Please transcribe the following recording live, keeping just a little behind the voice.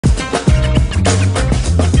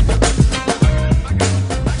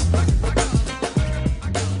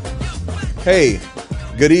Hey,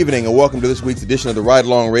 good evening and welcome to this week's edition of the Ride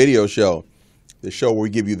Along Radio Show. The show where we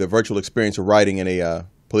give you the virtual experience of riding in a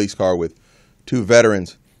police car with two veteran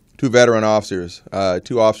officers,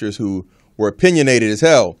 two officers who were opinionated as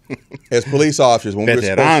hell as police officers when we were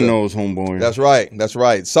supposed to. Veteranos, homeboy. That's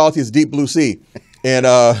right. Salty as deep blue sea. And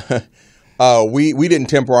we didn't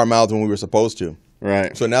temper our mouths when we were supposed to.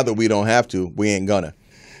 Right. So now that we don't have to, we ain't gonna.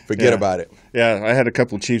 Forget about it. Yeah, I had a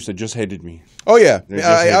couple of chiefs that just hated me. Oh yeah,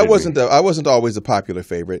 I wasn't always a popular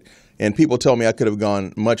favorite, and people tell me I could have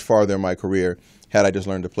gone much farther in my career had I just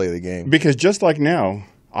learned to play the game. Because just like now,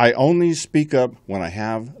 I only speak up when I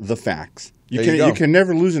have the facts. You can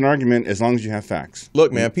never lose an argument as long as you have facts.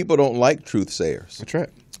 Look, man, people don't like truth sayers. That's right.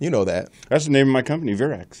 You know that. That's the name of my company,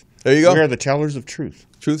 Virax. There you go. We are the tellers of truth.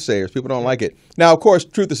 Truth sayers. People don't like it. Now, of course,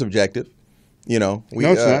 truth is subjective. You know,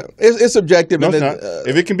 no, it's not. It's subjective. No, and it's not.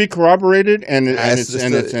 If it can be corroborated and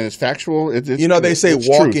it's factual, it's you know, they say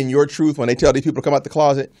walk truth. in your truth. When they tell these people to come out the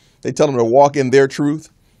closet, they tell them to walk in their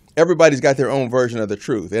truth. Everybody's got their own version of the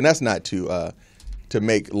truth, and that's not to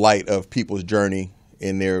make light of people's journey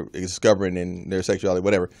in their discovering in their sexuality,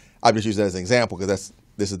 whatever. I just use that as an example because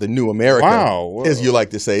this is the new America, as you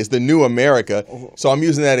like to say. It's the new America. So I'm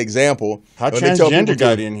using that example. How transgender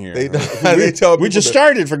got in here? They tell people we just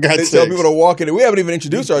started, for God's sake. They tell people to walk in. We haven't even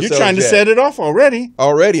introduced ourselves You're trying to set it off already.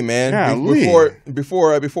 Already, man. Yeah,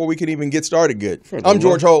 before we can even get started good. I'm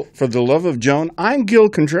George Holt. For the love of Joan, I'm Gil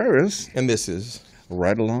Contreras. And this is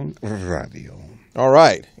Ride Along Radio. All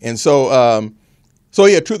right. And so,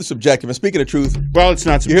 yeah, truth is subjective. And speaking of truth. Well, it's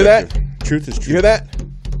not subjective. You hear that? Truth is truth. You hear that?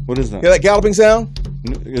 What is that? Hear that galloping sound?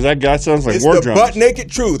 Because that guy sounds like it's war the drums. butt-naked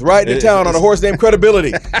truth riding to town on a horse named Credibility.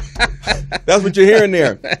 That's what you're hearing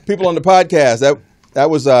there. People on the podcast, that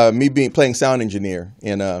was me playing sound engineer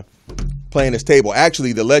and playing this table.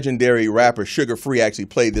 Actually, the legendary rapper Sugar Free actually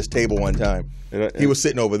played this table one time. He was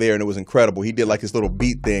sitting over there and it was incredible. He did like this little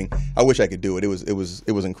beat thing. I wish I could do it. It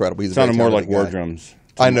was incredible. He's sounded more like war drums.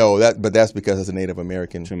 I know that, but that's because it's a Native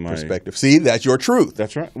American perspective. See, that's your truth.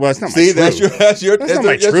 That's right. Well, it's not my truth. That's your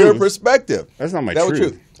perspective. That's not my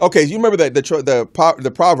truth. Okay, so you remember that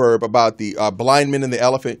the proverb about the blind men and the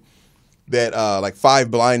elephant, that like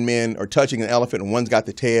 5 blind men are touching an elephant and one's got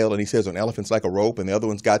the tail and he says an elephant's like a rope and the other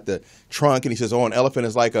one's got the trunk and he says, oh, an elephant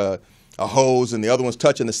is like a hose, and the other one's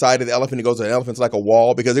touching the side of the elephant. He goes, an elephant's like a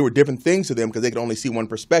wall, because they were different things to them because they could only see one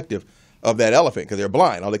perspective of that elephant because they're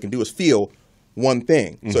blind. All they can do is feel one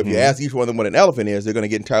thing. So if you ask each one of them what an elephant is, they're going to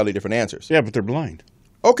get entirely different answers. Yeah, but they're blind.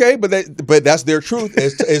 Okay, but that's their truth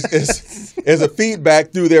as a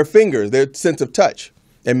feedback through their fingers, their sense of touch,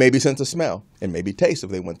 and maybe sense of smell, and maybe taste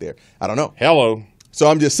if they went there. I don't know. Hello. So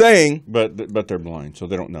I'm just saying. But they're blind, so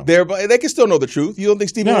they don't know. They can still know the truth. You don't think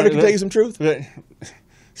Stevie Wonder can tell you some truth?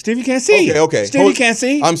 Stevie can't see. Okay. Stevie can't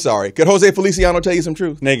see. I'm sorry. Could Jose Feliciano tell you some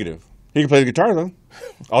truth? Negative. He can play the guitar, though,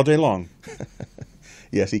 all day long.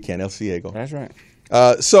 Yes, he can. El Ciego. That's right.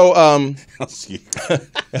 El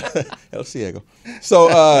Ciego. So,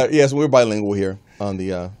 yes, we're bilingual here on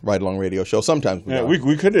the Ride Along Radio Show. Sometimes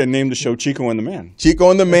we could have named the show Chico and the Man.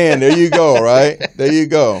 Chico and the Man. There you go, right? There you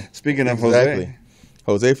go. Speaking of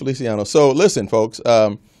Jose Feliciano. So, listen, folks,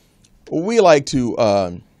 we like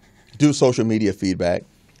to do social media feedback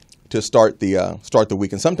to start the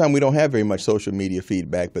week. And sometimes we don't have very much social media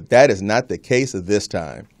feedback, but that is not the case this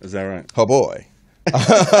time. Is that right? Oh, boy.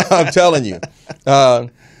 I'm telling you.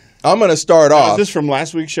 I'm going to start off. Is this from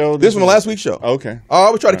last week's show? This is from last week's show. Okay. I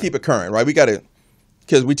always try to keep it current, right? We got to,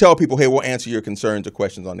 because we tell people, hey, we'll answer your concerns or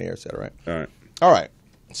questions on the air, et cetera, right? All right.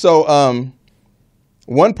 So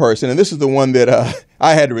one person, and this is the one that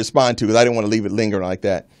I had to respond to because I didn't want to leave it lingering like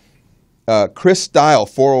that. Chris Style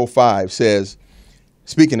 405 says,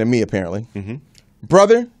 speaking to me apparently,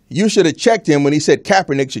 brother, you should have checked him when he said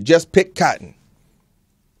Kaepernick should just pick cotton.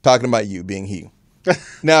 Talking about you being he.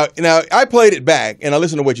 Now, I played it back and I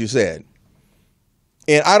listened to what you said,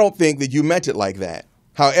 and I don't think that you meant it like that.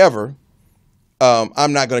 However,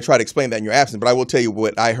 I'm not going to try to explain that in your absence, but I will tell you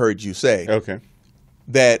what I heard you say. Okay.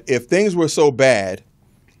 That if things were so bad,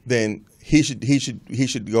 then he should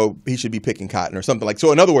be picking cotton or something like.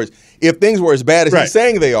 So in other words, if things were as bad as he's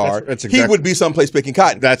saying they are, he would be someplace picking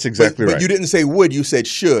cotton. That's exactly right. But you didn't say would, you said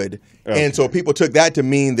should, and so people took that to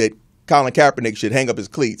mean that Colin Kaepernick should hang up his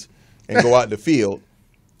cleats and go out in the field.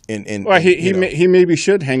 He maybe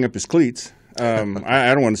should hang up his cleats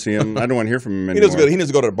I don't want to see him. I don't want to hear from him anymore. He needs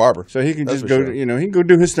to go to the barber. So he can just go. Sure. He can go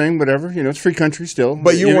do his thing, whatever. It's a free country still.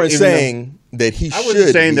 But you weren't saying that he should. I wasn't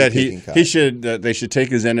saying that he should. They should take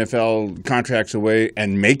his NFL contracts away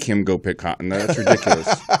and make him go pick cotton. That's ridiculous.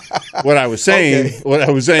 What I was saying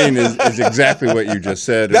is exactly what you just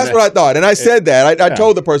said. That's what I thought, and I said that. I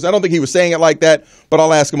told the person I don't think he was saying it like that, but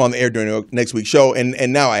I'll ask him on the air during next week's show,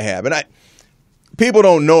 and now I have. And people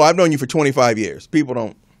don't know. I've known you for 25 years. People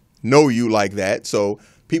don't know you like that. So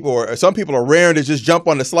some people are raring to just jump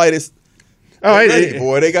on the slightest. Boy,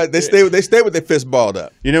 they stay with their fist balled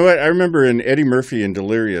up. You know what? I remember in Eddie Murphy in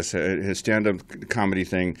Delirious, his stand-up comedy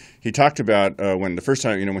thing. He talked about when the first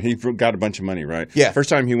time, when he got a bunch of money, right? Yeah. First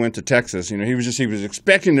time he went to Texas, he was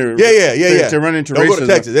expecting to run into racism. Don't go to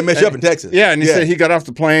Texas. They mess you up in Texas. Yeah, and he said he got off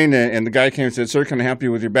the plane and the guy came and said, "Sir, can I help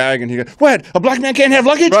you with your bag?" And he goes, "What? A black man can't have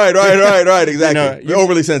luggage?" Right. Exactly. You're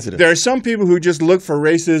overly sensitive. There are some people who just look for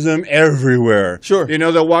racism everywhere. Sure.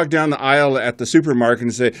 They'll walk down the aisle at the supermarket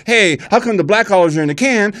and say, "Hey, how come the black olives are in the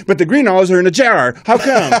can, but the green olives are in a jar? How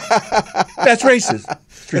come?" That's racist.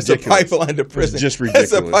 It's a pipeline to prison. It's just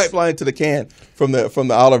ridiculous. It's a pipeline to the can from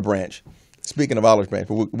the olive branch. Speaking of olive branch,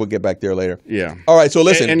 we'll get back there later. Yeah. All right. So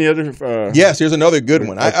listen. Any other? Yes. Here's another good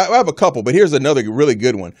one. I have a couple, but here's another really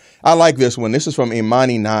good one. I like this one. This is from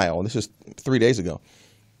Imani Nile. This is 3 days ago.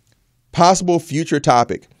 Possible future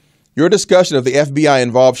topic: your discussion of the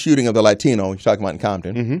FBI-involved shooting of the Latino you're talking about in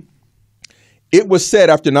Compton. Mm-hmm. It was said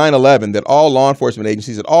after 9/11 that all law enforcement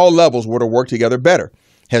agencies at all levels were to work together better.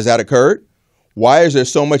 Has that occurred? Why is there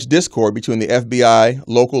so much discord between the FBI,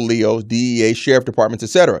 local LEOs, DEA, sheriff departments,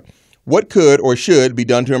 etc.? What could or should be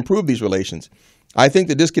done to improve these relations? I think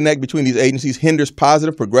the disconnect between these agencies hinders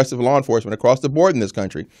positive, progressive law enforcement across the board in this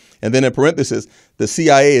country. And then in parentheses, the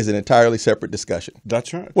CIA is an entirely separate discussion.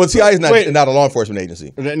 That's right. Well, the CIA is not a law enforcement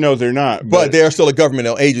agency. No, they're not. But they are still a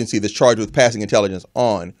governmental agency that's charged with passing intelligence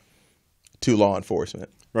on to law enforsement.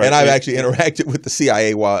 Right. And I've actually interacted with the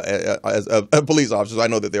CIA as a police officer. So I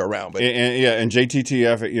know that they're around. But and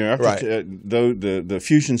JTTF, after the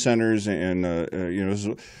fusion centers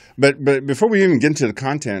and but before we even get into the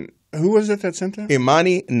content, who was it that sent that?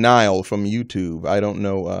 Imani Nile from YouTube. I don't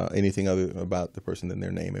know anything other about the person than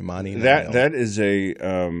their name. Imani Nile. That is an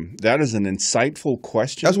insightful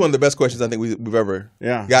question. That's one of the best questions I think we've ever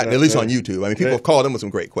gotten, at least on YouTube. I mean, people have called in with some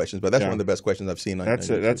great questions, but that's one of the best questions I've seen on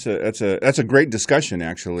YouTube. That's a great discussion,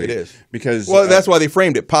 actually. It is because that's why they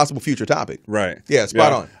framed it possible future topic. Right. Yeah.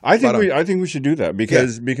 Spot on. I think we should do that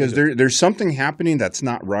because there's something happening that's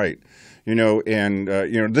not right.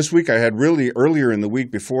 This week I had really earlier in the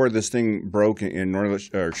week before this thing broke in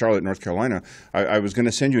Charlotte, North Carolina, I was going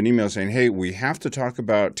to send you an email saying, hey, we have to talk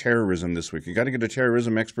about terrorism this week. You got to get a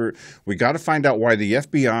terrorism expert. We got to find out why the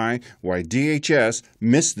FBI, why DHS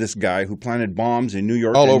missed this guy who planted bombs in New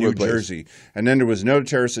York and New Jersey. And then there was another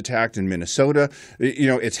terrorist attack in Minnesota.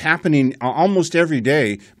 It's happening almost every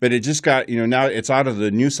day, but it just got, now it's out of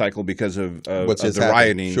the news cycle because of the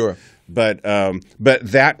rioting. Sure. But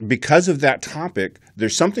that because of that topic,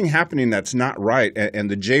 there's something happening that's not right.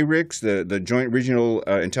 And the JRICs, the Joint Regional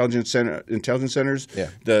Intelligence Centers,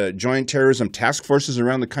 the Joint Terrorism Task Forces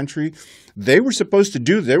around the country, they were supposed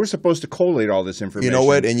to collate all this information. You know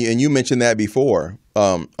what? And you mentioned that before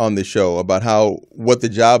on the show about what the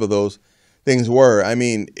job of those things were. I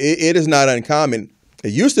mean, it is not uncommon.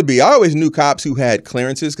 It used to be, I always knew cops who had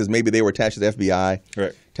clearances because maybe they were attached to the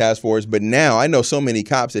FBI task force. But now I know so many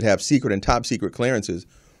cops that have secret and top secret clearances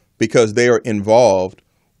because they are involved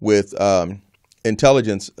with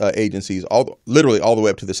intelligence agencies, literally all the way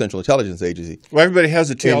up to the Central Intelligence Agency. Well, everybody has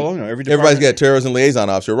a TLO now. Everybody's got a terrorism liaison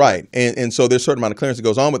officer, right. And so there's a certain amount of clearance that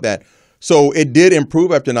goes on with that. So it did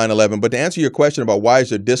improve after 9/11. But to answer your question about why is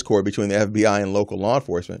there discord between the FBI and local law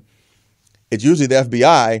enforcement, it's usually the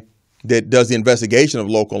FBI that does the investigation of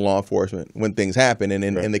local law enforcement when things happen. And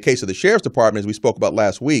in the case of the Sheriff's Department, as we spoke about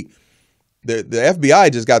last week, the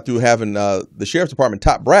FBI just got through having the Sheriff's Department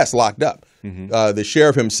top brass locked up. Mm-hmm. The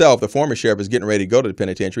sheriff himself, the former sheriff, is getting ready to go to the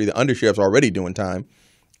penitentiary. The undersheriff's already doing time.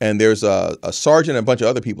 And there's a sergeant and a bunch of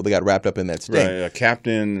other people that got wrapped up in that sting. Right, a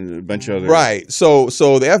captain, a bunch of others. Right. So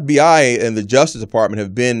the FBI and the Justice Department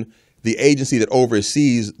have been the agency that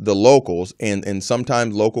oversees the locals, and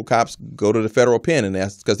sometimes local cops go to the federal pen, and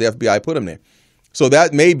that's because the FBI put them there. So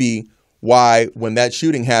that may be why when that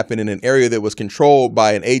shooting happened in an area that was controlled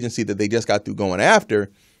by an agency that they just got through going after,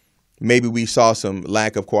 maybe we saw some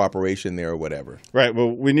lack of cooperation there or whatever. Right. Well,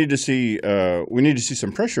 we need to see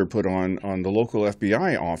some pressure put on the local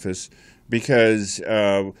FBI office because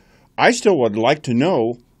I still would like to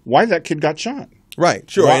know why that kid got shot.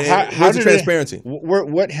 Right, sure. Well, where's the transparency?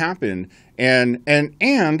 What happened? And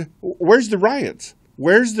where's the riots?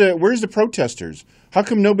 Where's the protesters? How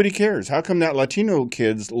come nobody cares? How come that Latino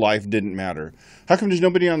kid's life didn't matter? How come there's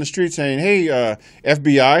nobody on the street saying, "Hey,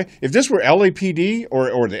 FBI, if this were LAPD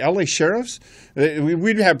or the LA sheriffs,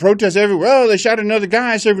 we'd have protests everywhere. Oh, they shot another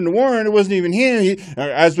guy serving the warrant. It wasn't even him.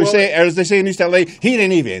 As they say in East LA, he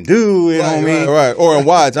didn't even do it, homie." Right. Or in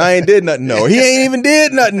Watts, I ain't did nothing. No, he ain't even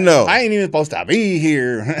did nothing. No, I ain't even supposed to be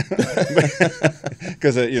here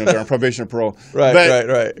because they're on probation or parole. Right.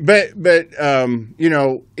 But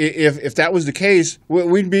if that was the case,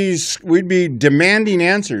 we'd be demanding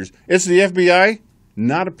answers. It's the FBI,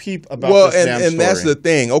 not a peep about this damn story. And that's the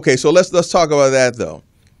thing. Okay, so let's talk about that though.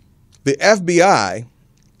 The FBI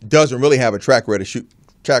doesn't really have a track record of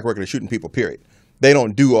shooting people. Period. They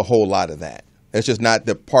don't do a whole lot of that. That's just not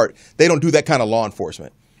the part. They don't do that kind of law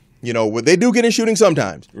enforcement. They do get in shooting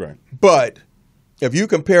sometimes. Right. But if you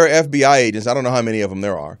compare FBI agents, I don't know how many of them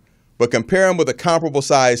there are, but compare them with a comparable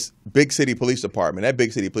size big city police department. That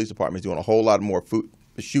big city police department is doing a whole lot more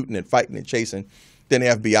shooting and fighting and chasing than the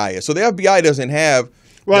FBI is. So the FBI doesn't have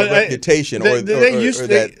reputation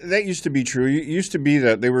that used to be true. It used to be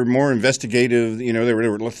that they were more investigative. They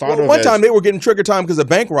were thought of. One time they were getting trigger time because of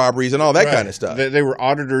bank robberies and all that kind of stuff. They were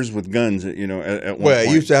auditors with guns. At one point.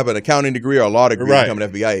 You used to have an accounting degree or a law degree to become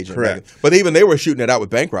an FBI agent. Correct. But even they were shooting it out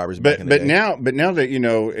with bank robberies. Back in the day. Now that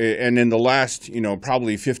and in the last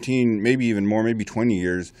probably 15, maybe even more, maybe 20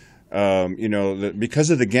 years. Because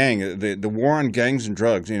of the gang, the war on gangs and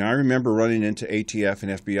drugs. I remember running into ATF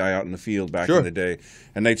and FBI out in the field back in the day,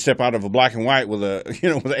 and they'd step out of a black and white with a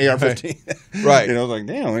with an AR-15. Right. I was like,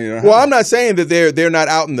 damn. Well, I'm not saying that they're not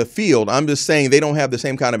out in the field. I'm just saying they don't have the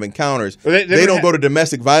same kind of encounters. They don't go to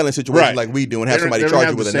domestic violence situations like we do and have somebody charge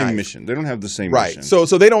you with a knife. Mission. They don't have the same mission. Right. So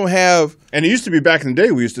they don't have. And it used to be back in the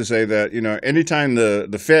day. We used to say that anytime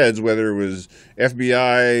the feds, whether it was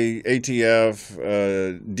FBI,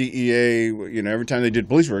 ATF, DEA. Every time they did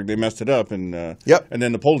police work, they messed it up, and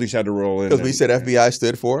then the police had to roll in. Because we said FBI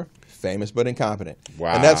stood for famous but incompetent.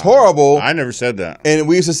 Wow, and that's horrible. I never said that. And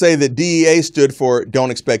we used to say that DEA stood for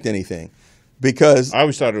don't expect anything, because I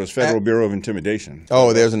always thought it was Federal Bureau of Intimidation.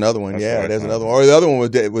 Oh, there's another one. Yeah, there's another one. Or the other one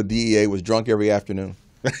with DEA was drunk every afternoon.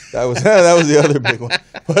 That was the other big one.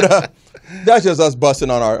 But that's just us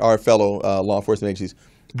busting on our fellow law enforcement agencies.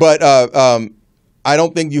 But I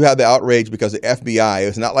don't think you have the outrage because the FBI.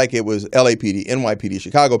 It's not like it was LAPD, NYPD,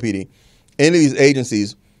 Chicago PD, any of these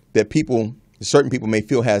agencies that certain people may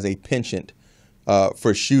feel has a penchant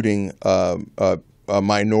for shooting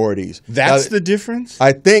minorities. That's the difference?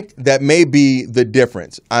 I think that may be the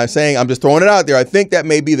difference. I'm just throwing it out there. I think that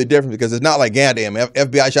may be the difference because it's not like, yeah, damn,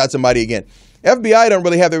 FBI shot somebody again. FBI don't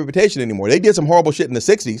really have their reputation anymore. They did some horrible shit in the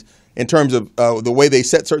 60s in terms of the way they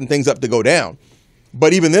set certain things up to go down.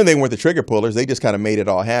 But even then, they weren't the trigger pullers. They just kind of made it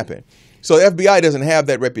all happen. So the FBI doesn't have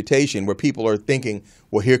that reputation where people are thinking,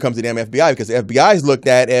 well, here comes the damn FBI, because the FBI is looked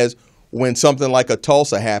at as when something like a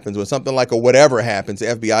Tulsa happens, when something like a whatever happens, the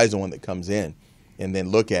FBI is the one that comes in and then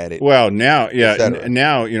look at it. Well, now,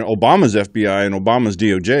 Obama's FBI and Obama's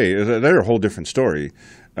DOJ, they're a whole different story.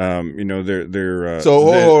 They're so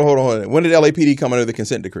hold on. When did LAPD come under the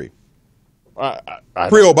consent decree?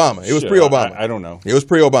 Pre-Obama. It was pre-Obama. I don't know. It was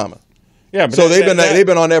pre-Obama. Yeah, but so they've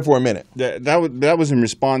been on there for a minute. That was in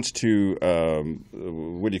response to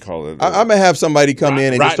what do you call it? I'm gonna have somebody come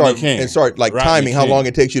in and start timing how long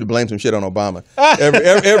it takes you to blame some shit on Obama.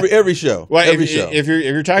 every show. Well, every show. If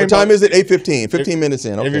you're talking, what time is it? 8:15. 15 minutes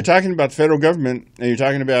in. Okay. If you're talking about the federal government and you're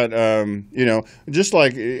talking about just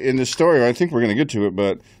like in this story, I think we're going to get to it,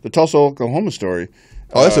 but the Tulsa, Oklahoma story.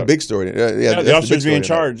 Oh, that's a big story. The officer's being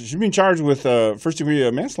charged. She's being charged with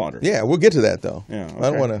first-degree manslaughter. Yeah, we'll get to that though. Yeah, okay. I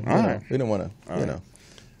don't want to. We don't want to.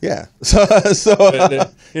 Yeah.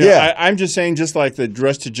 I'm just saying, just like the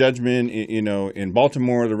rest of judgment, in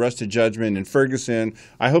Baltimore, the rest of judgment in Ferguson.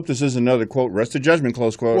 I hope this is another quote, rest of judgment,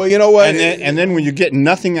 close quote. Well, you know what? And then when you get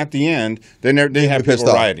nothing at the end, then they have people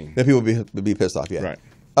rioting. Then people be pissed off. Yeah. Right.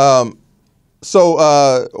 And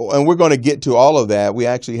we're going to get to all of that. We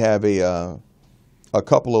actually have a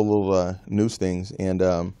couple of little news things,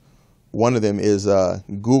 and one of them is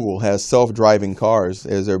Google has self-driving cars,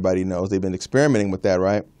 as everybody knows. They've been experimenting with that,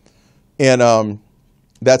 right? And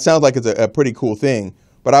that sounds like it's a pretty cool thing.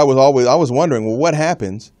 But I was wondering, well, what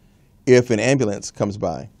happens if an ambulance comes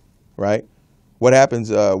by, right? What happens?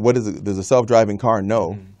 Does a self-driving car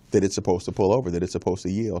know that it's supposed to pull over, that it's supposed to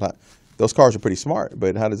yield? Those cars are pretty smart,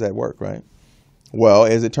 but how does that work, right? Well,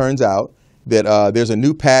 as it turns out, that there's a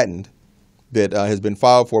new patent that has been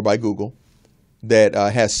filed for by Google that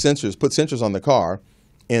has put sensors on the car,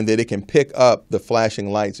 and that it can pick up the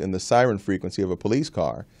flashing lights and the siren frequency of a police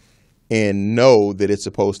car and know that it's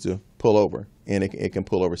supposed to pull over, and it can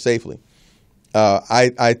pull over safely.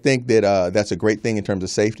 I think that that's a great thing in terms of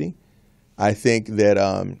safety. I think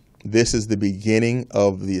that this is the beginning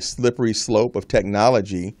of the slippery slope of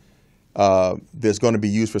technology that's going to be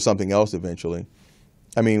used for something else eventually.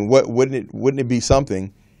 I mean, wouldn't it be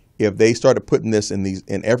something if they started putting this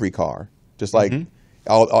in every car, just like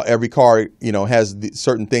every car has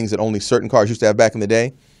certain things that only certain cars used to have back in the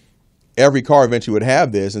day. Every car eventually would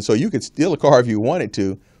have this, and so you could steal a car if you wanted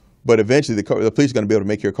to, but eventually the police are going to be able to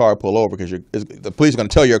make your car pull over because the police are going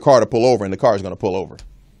to tell your car to pull over, and the car is going to pull over,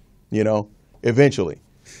 eventually,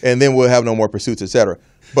 and then we'll have no more pursuits, etc.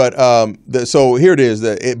 But so here it is,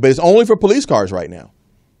 but it's only for police cars right now.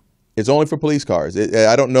 It's only for police cars.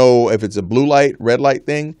 I don't know if it's a blue light, red light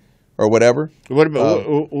thing, or whatever. What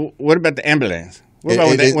about the ambulance? What about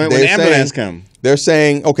when the ambulance come? They're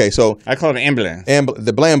saying, okay, so I call it an ambulance.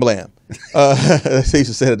 The blam blam. They used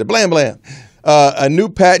to say it, the blam blam. A new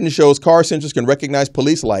patent shows car sensors can recognize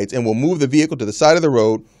police lights and will move the vehicle to the side of the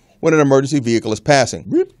road when an emergency vehicle is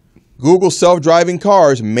passing. Google's self-driving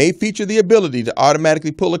cars may feature the ability to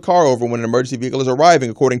automatically pull a car over when an emergency vehicle is arriving,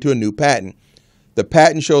 according to a new patent. The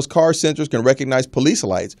patent shows car sensors can recognize police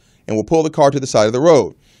lights and will pull the car to the side of the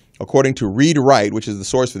road. According to Read Write, which is the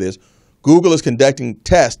source for this, Google is conducting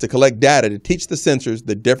tests to collect data to teach the sensors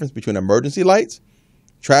the difference between emergency lights,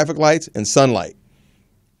 traffic lights, and sunlight.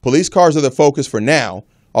 Police cars are the focus for now,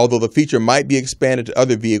 although the feature might be expanded to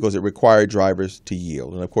other vehicles that require drivers to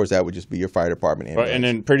yield. And of course, that would just be your fire department. And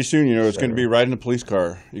then pretty soon, it's going to be right in the police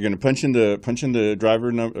car. You're going to punch in the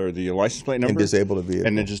driver number or the license plate number and disable the vehicle,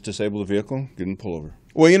 and then just disable the vehicle, get them pull over.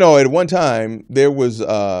 Well, at one time there was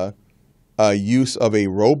use of a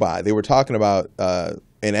robot. They were talking about,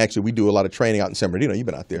 and actually we do a lot of training out in San Bernardino. You've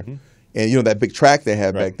been out there, and that big track they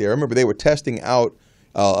had back there. I remember they were testing out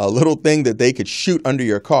a little thing that they could shoot under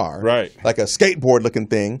your car, right? Like a skateboard-looking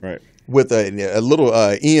thing, right? With a little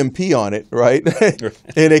EMP on it, right?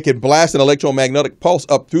 And it could blast an electromagnetic pulse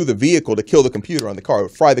up through the vehicle to kill the computer on the car,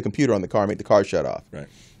 fry the computer on the car, make the car shut off. Right.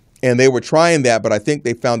 And they were trying that, but I think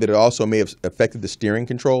they found that it also may have affected the steering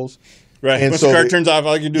controls. Right. And once the car turns off,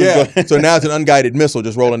 all you do is go. So now it's an unguided missile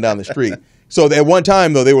just rolling down the street. So at one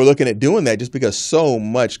time, though, they were looking at doing that just because so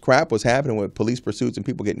much crap was happening with police pursuits and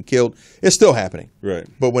people getting killed. It's still happening. Right.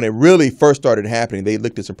 But when it really first started happening, they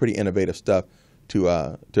looked at some pretty innovative stuff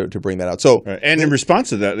to bring that out. So, and in response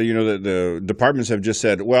to that, the departments have just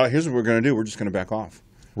said, well, here's what we're going to do. We're just going to back off.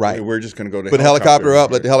 Right. We're just going to go to put the helicopter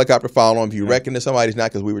up, let the helicopter follow them. If you reckon that somebody's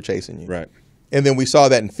not, because we were chasing you. Right. And then we saw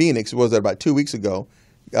that in Phoenix. Was that about 2 weeks ago?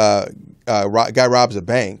 Guy robs a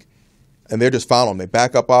bank, and they're just following him. They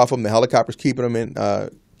back up off him. The helicopter's keeping him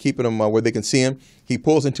where they can see him. He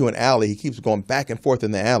pulls into an alley. He keeps going back and forth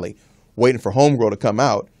in the alley, waiting for Homegirl to come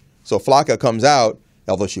out. So Flocka comes out,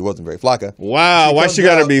 although she wasn't very Flocka. Wow, why she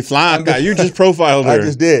got to be Flocka? You just profiled her. I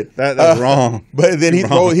just did. That's wrong. But then he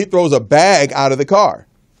throws a bag out of the car.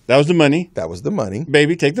 That was the money. That was the money.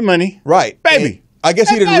 Baby, take the money. Right. Baby. And I guess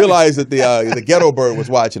he didn't realize that the ghetto bird was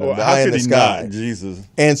watching him, the eye in the sky. Not? Jesus.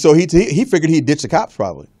 And so he figured he'd ditch the cops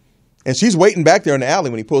probably. And she's waiting back there in the alley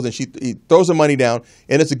when he pulls in. He throws the money down.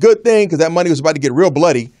 And it's a good thing because that money was about to get real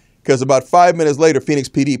bloody because about 5 minutes later, Phoenix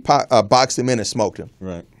PD boxed him in and smoked him.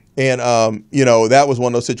 Right. And, that was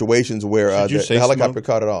one of those situations where the helicopter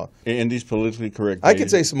caught it all. In these politically correct days, I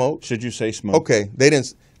could say smoke. Should you say smoke? Okay. They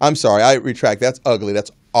didn't. I'm sorry. I retract. That's ugly.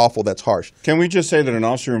 That's awful. That's harsh. Can we just say that an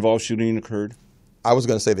officer-involved shooting occurred? I was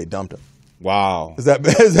going to say they dumped him. Wow. Is that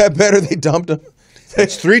better? They dumped him?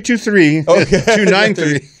 It's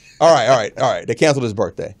 323-293. All right. They canceled his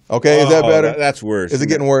birthday. Okay, is that better? That's worse. Is it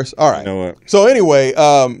getting worse? All right. You know what? So anyway,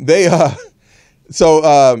 that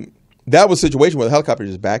was a situation where the helicopter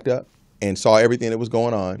just backed up and saw everything that was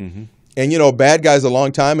going on. Mm-hmm. And bad guys a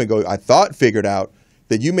long time ago, I thought figured out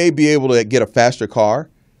that you may be able to get a faster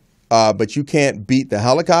car, but you can't beat the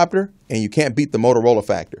helicopter and you can't beat the Motorola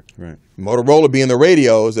factor. Right. Motorola being the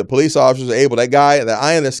radios that police officers are able. That guy, the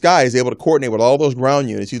eye in the sky, is able to coordinate with all those ground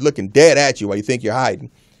units. He's looking dead at you while you think you're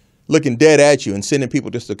hiding. Looking dead at you and sending people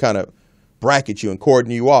just to kind of bracket you and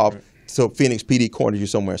cordon you off. Right. So Phoenix PD corners you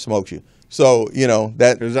somewhere and smokes you. So,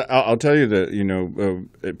 that... I'll tell you that,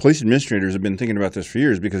 police administrators have been thinking about this for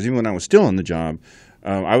years because even when I was still on the job,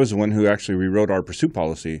 I was the one who actually rewrote our pursuit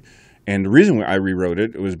policy. And the reason I rewrote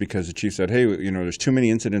it was because the chief said, hey, there's too many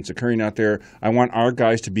incidents occurring out there. I want our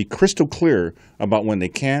guys to be crystal clear about when they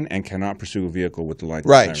can and cannot pursue a vehicle with the light.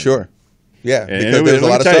 Right, sure. Yeah, because there's a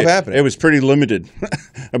lot of stuff happening. It was pretty limited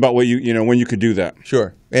about what when you could do that.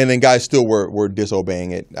 Sure. And then guys still were disobeying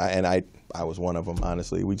it. And I was one of them,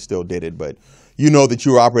 honestly. We still did it. But you know that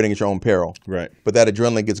you were operating at your own peril. Right. But that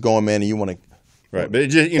adrenaline gets going, man, and you want to Right, but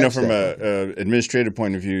just, from a administrative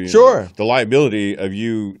point of view, sure, the liability of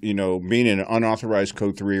you being in an unauthorized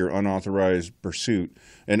code 3 or unauthorized pursuit,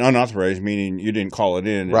 and unauthorized meaning you didn't call it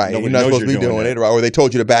in, right? You're not supposed to be doing it, or they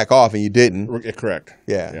told you to back off and you didn't. Correct.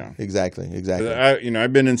 Yeah. Exactly.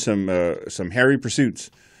 I've been in some hairy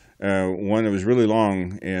pursuits. One that was really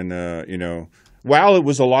long, and while it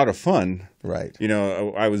was a lot of fun, right?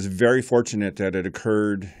 I was very fortunate that it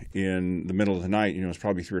occurred in the middle of the night. It was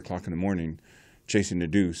probably 3 o'clock in the morning. Chasing the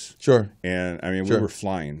deuce. Sure. And we were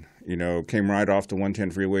flying, came right off the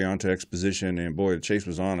 110 freeway onto Exposition, and boy, the chase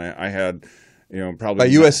was on. I had, probably. By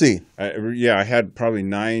USC. I had probably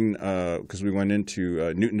 9, because we went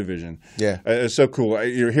into Newton Division. Yeah. It's so cool.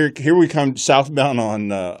 Here we come southbound on,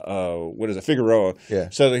 Figueroa. Yeah.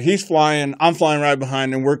 So he's flying, I'm flying right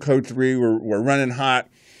behind him. We're code 3, we're running hot.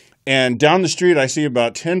 And down the street, I see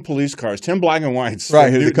about 10 police cars, 10 black and whites.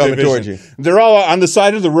 Right, they're coming towards you. They're all on the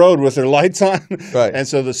side of the road with their lights on. Right. And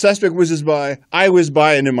so the suspect whizzes by, I whiz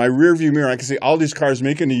by, and in my rearview mirror, I can see all these cars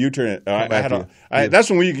making a U-turn. That's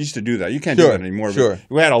when we used to do that. You can't do that anymore. Sure.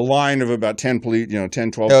 We had a line of about 10 police,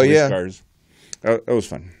 10, 12 police cars. It was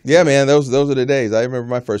fun. Yeah, man, those are the days. I remember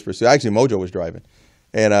my first pursuit. Actually, Mojo was driving.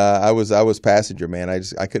 And I was passenger, man.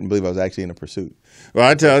 I couldn't believe I was actually in a pursuit. Well,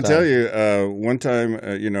 I'll tell you, one time,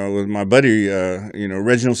 with my buddy,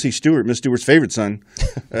 Reginald C. Stewart, Miss Stewart's favorite son,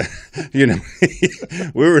 we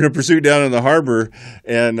were in a pursuit down in the harbor,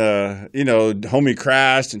 and homie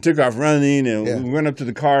crashed and took off running, and we went up to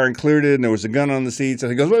the car and cleared it, and there was a gun on the seat. So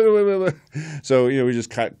he goes, wait. So we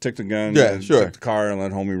just took the gun, took the car, and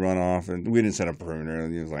let homie run off, and we didn't set up a perimeter.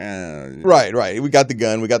 And he was like, right. We got the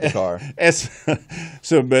gun, we got the car.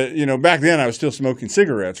 So, but back then I was still smoking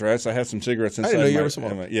cigarettes, right? So I had some cigarettes inside. I didn't know you were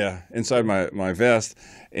smoking. Inside my vest,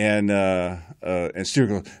 and Stuart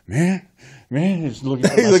goes, man, he's looking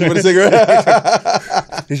for a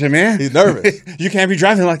cigarette. He said, man, he's nervous. You can't be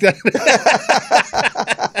driving like that.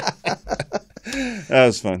 That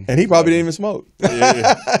was fun. And he probably didn't even smoke.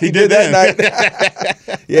 He did that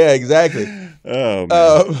night. Yeah, exactly. Oh,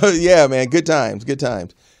 man. Yeah, man. Good times.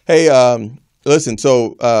 Hey, listen.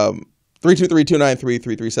 So.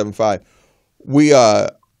 323-293-3375. We have,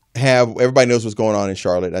 everybody knows what's going on in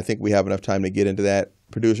Charlotte. I think we have enough time to get into that.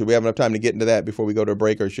 Producer, we have enough time to get into that before we go to a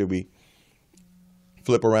break, or should we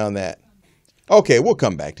flip around that? Okay, we'll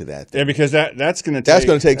come back to that. Yeah, because that's going to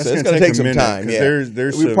take some time. Yeah,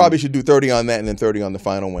 we probably should do 30 on that and then 30 on the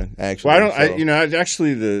final one. Actually, well,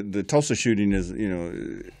 actually, the Tulsa shooting is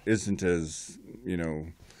isn't as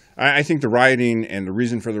I think the rioting and the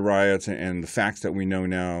reason for the riots and the facts that we know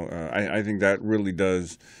now, I think that really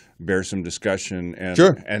does bear some discussion, and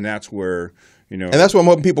and that's where and that's what I'm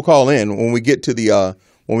hoping people call in when we get to the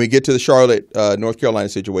Charlotte, North Carolina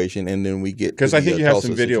situation, and then we get because I think you have Tulsa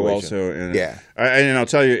some video situation. also, and I'll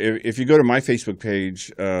tell you, if you go to my Facebook page,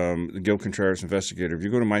 the Gil Contreras Investigator, if you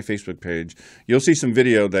go to my Facebook page, you'll see some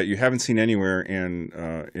video that you haven't seen anywhere.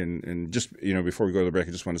 And just before we go to the break,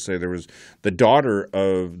 I just want to say there was the daughter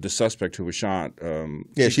of the suspect who was shot.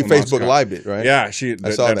 She Facebook lived it, right? Yeah, I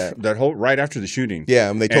saw that whole right after the shooting. Yeah,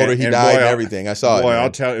 and they told her he died and everything. I saw it. Boy, I'll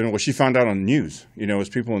tell you, she found out on the news. It was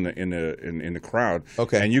people in the crowd.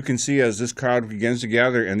 Okay. And you can see as this crowd begins to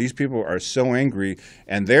gather, and these people are so angry,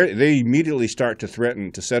 and they immediately start to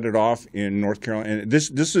threaten to set it off in North Carolina. And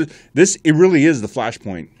it really is the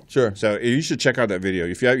flashpoint. Sure. So you should check out that video.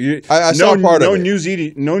 If I saw part of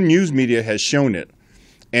it. No news media has shown it,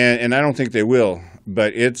 and I don't think they will.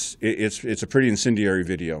 But it's a pretty incendiary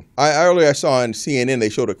video. Earlier I saw on CNN they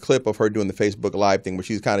showed a clip of her doing the Facebook Live thing where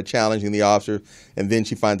she's kind of challenging the officer, and then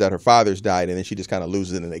she finds out her father's died, and then she just kind of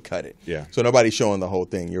loses it and they cut it. Yeah. So nobody's showing the whole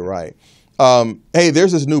thing. You're right. Hey,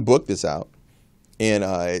 there's this new book that's out, and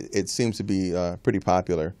it seems to be pretty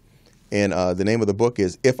popular. And the name of the book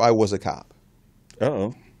is If I Was a Cop.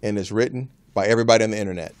 Uh-oh. And it's written by everybody on the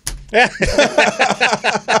internet.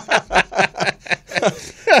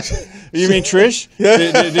 You mean Trish?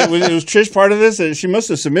 Was Trish part of this? She must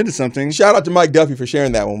have submitted something. Shout out to Mike Duffy for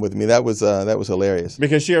sharing that one with me. That was hilarious.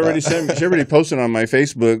 Because she already she already posted on my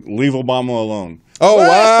Facebook, "Leave Obama alone." Oh,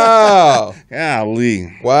 wow.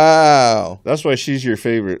 Golly. Wow. That's why she's your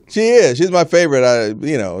favorite. She is. She's my favorite.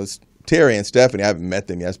 It's Terry and Stephanie. I haven't met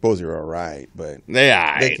them yet. I suppose they're all right, but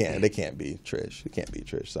they can't be Trish. They can't be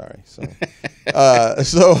Trish. Sorry.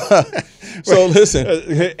 So listen.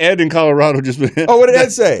 Ed in Colorado just. Oh, what did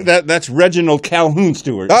Ed say? That's Reginald Calhoun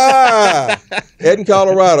Stewart. Ed in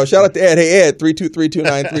Colorado. Shout out to Ed. Hey, Ed,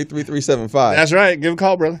 323-293-3375. That's right. Give a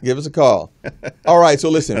call, brother. Give us a call. All right. So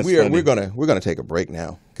listen, we're gonna take a break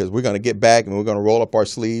now because we're gonna get back and we're gonna roll up our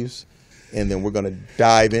sleeves. And then we're going to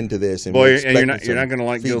dive into this. And boy, and you're not going to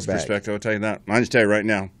like Gil's perspective. I'll tell you that. I'll just tell you right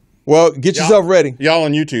now. Well, get yourself ready. Y'all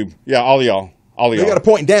on YouTube. Yeah, all of y'all. All of y'all. You got to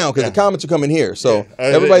point down because the comments are coming here. So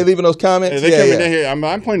everybody leaving those comments. They're coming down here.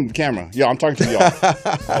 I'm pointing to the camera. Yeah, I'm talking to y'all.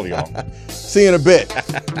 All of y'all. See you in a bit.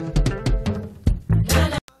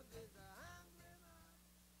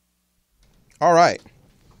 All right.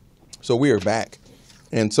 So we are back.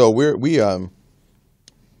 And so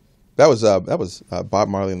that was Bob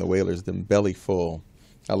Marley and the Wailers, "Them Belly Full."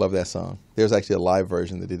 I love that song. There's actually a live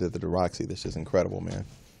version that they did at the Roxy. That's just incredible, man.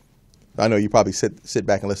 I know you probably sit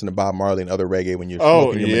back and listen to Bob Marley and other reggae when you're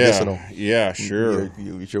smoking your medicinal. Yeah, sure.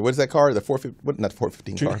 What is that car? The 450? Not the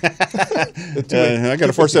 415 car. I got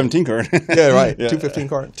a 417 card. Yeah, right. 215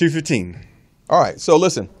 card. 215. All right. So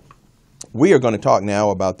listen, we are going to talk now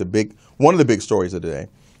about one of the big stories of the day.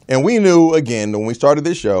 And we knew, again, when we started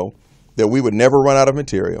this show, that we would never run out of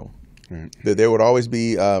material. Right. That there would always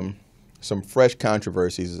be some fresh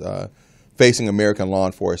controversies facing American law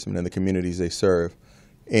enforcement and the communities they serve.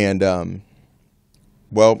 And,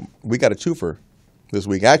 well, we got a twofer this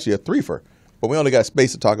week, actually a threefer, but we only got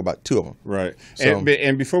space to talk about two of them. Right. So,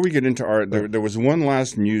 and before we get into there was one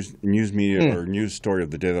last news media or news story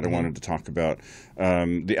of the day that I wanted to talk about.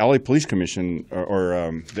 The LA Police Commission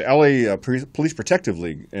or the LA Police Protective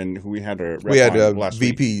League, and who we had last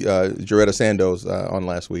VP Joretta Sandoz on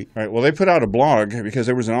last week. Right. Well, they put out a blog because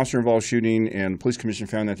there was an officer-involved shooting, and the police commission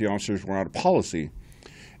found that the officers were out of policy.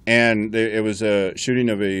 And it was a shooting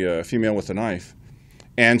of a female with a knife.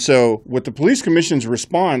 And so with the police commission's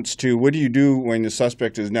response to what do you do when the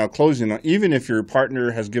suspect is now closing, even if your partner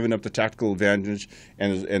has given up the tactical advantage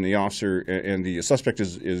and the officer and the suspect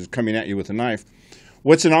is coming at you with a knife,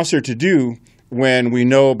 what's an officer to do when we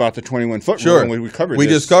know about the 21-foot rule? Sure. We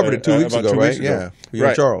just covered it 2 weeks ago, right? Yeah.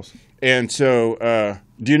 Right. Charles. And so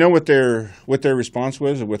do you know what their response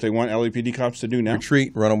was or what they want LAPD cops to do now?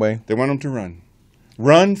 Retreat, run away. They want them to run.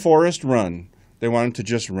 Run, Forrest, run. They want him to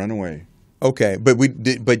just run away. Okay,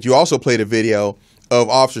 but you also played a video of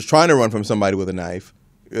officers trying to run from somebody with a knife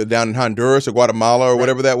down in Honduras or Guatemala or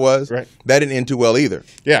whatever that was. Right. That didn't end too well either.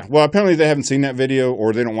 Yeah. Well, apparently they haven't seen that video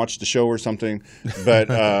or they don't watch the show or something. But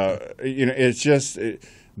it's just I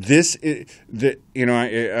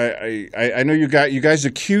know you guys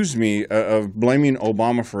accuse me of blaming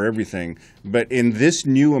Obama for everything, but in this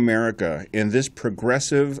new America, in this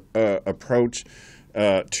progressive approach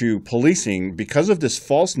to policing, because of this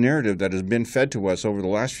false narrative that has been fed to us over the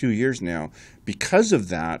last few years now, because of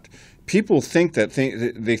that, people think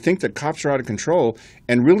that cops are out of control,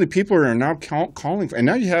 and really people are now calling for, and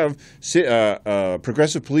now you have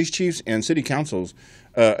progressive police chiefs and city councils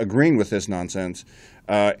agreeing with this nonsense.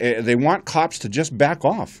 They want cops to just back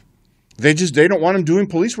off. They don't want them doing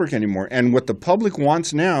police work anymore. And what the public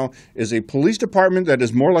wants now is a police department that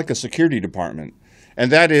is more like a security department. And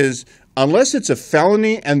that is, unless it's a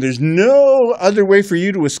felony and there's no other way for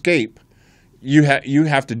you to escape, you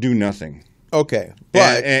have to do nothing. Okay,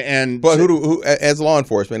 but who as law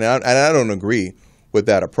enforcement, and I don't agree with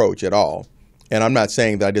that approach at all. And I'm not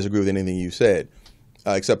saying that I disagree with anything you said,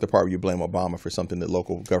 except the part where you blame Obama for something that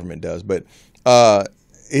local government does. But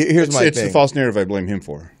here's my thing. It's the false narrative I blame him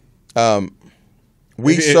for. Serve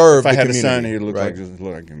if I the had community, a son, he'd look right?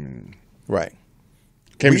 like him. Right.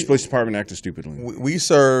 Cambridge Police Department acted stupidly. We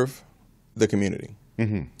serve the community.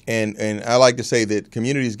 Mm-hmm. And I like to say that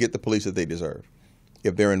communities get the police that they deserve.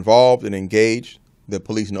 If they're involved and engaged, the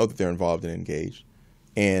police know that they're involved and engaged,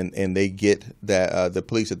 and they get that the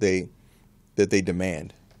police that they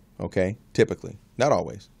demand. Okay, typically, not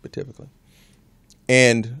always, but typically.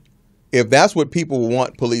 And if that's what people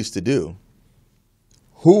want police to do,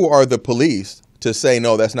 who are the police to say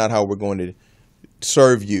no? That's not how we're going to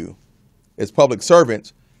serve you. As public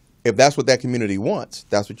servants, if that's what that community wants,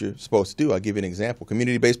 that's what you're supposed to do. I'll give you an example.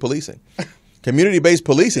 Community-based policing. Community-based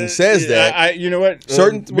policing says that. You know what?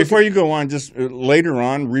 Before you go on, just later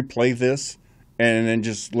on, replay this and then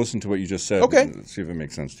just listen to what you just said. Okay. And see if it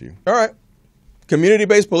makes sense to you. All right.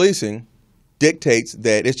 Community-based policing dictates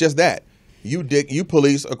that it's just that. You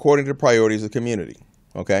police according to the priorities of the community.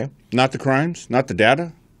 Okay? Not the crimes? Not the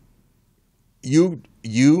data? You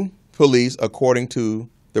police according to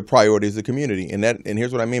the priorities of the community. And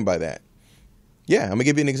here's what I mean by that. Yeah, I'm going to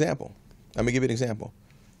give you an example.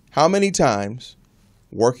 How many times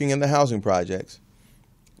working in the housing projects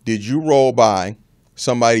did you roll by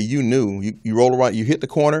somebody you knew, you roll around, you hit the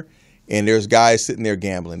corner, and there's guys sitting there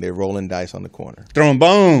gambling. They're rolling dice on the corner. Throwing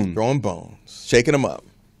bones. Shaking them up.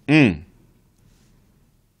 And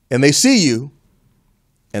they see you,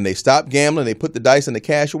 and they stop gambling, they put the dice and the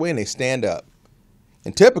cash away, and they stand up.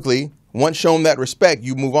 And typically, once shown that respect,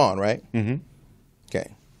 you move on, right? Mm-hmm.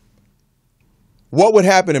 Okay. What would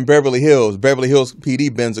happen in Beverly Hills? Beverly Hills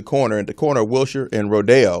PD bends a corner, at the corner of Wilshire and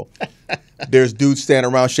Rodeo. There's dudes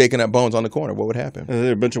standing around shaking up bones on the corner. What would happen? Are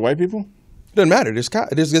there a bunch of white people? Doesn't matter. There's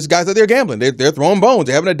guys out there gambling. They're throwing bones.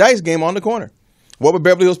 They're having a dice game on the corner. What would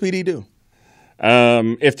Beverly Hills PD do?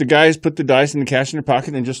 If the guys put the dice and the cash in their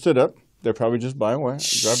pocket and just stood up, they'll probably just buy away.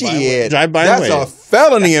 Drive by That's a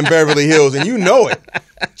felony in Beverly Hills, and you know it.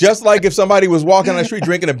 Just like if somebody was walking on the street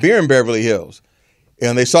drinking a beer in Beverly Hills,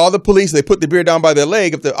 and they saw the police, they put the beer down by their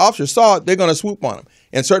leg. If the officers saw it, they're going to swoop on them.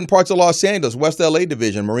 In certain parts of Los Angeles, West LA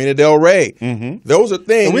Division, Marina Del Rey, those are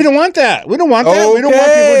things. And we don't want that. We don't want that. Okay. We don't want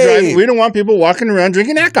people driving. We don't want people walking around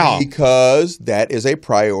drinking alcohol. Because that is a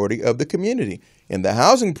priority of the community. In the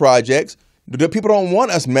housing projects, the people don't want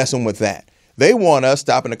us messing with that. They want us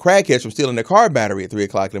stopping the crackheads from stealing their car battery at 3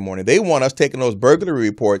 o'clock in the morning. They want us taking those burglary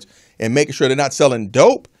reports and making sure they're not selling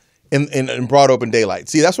dope in broad open daylight.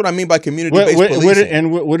 See, that's what I mean by community-based policing.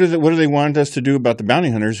 What do they want us to do about the bounty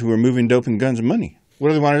hunters who are moving dope and guns and money? What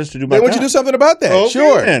do they want us to do about that? They want you to do something about that. Okay,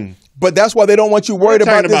 sure. then. But that's why they don't want you worried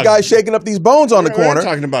about this guy shaking up these bones on the corner.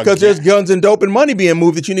 Because there's guns and dope and money being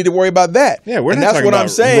moved that you need to worry about that. Yeah, we're and not that's talking what about I'm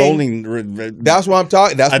saying. That's what I'm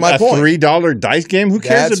talking. That's my point. A $3 dice game? Who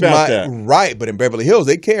cares about that? Right, but in Beverly Hills,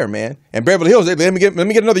 they care, man. And Beverly Hills, let me get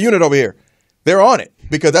another unit over here. They're on it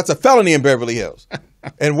because that's a felony in Beverly Hills.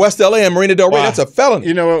 And West LA and Marina Del Rey, that's a felony.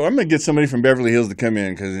 You know what? I'm going to get somebody from Beverly Hills to come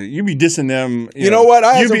in because you be dissing them. You know what?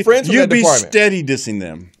 I have some friends from that department. You be steady dissing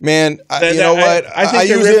them. Man, you know what?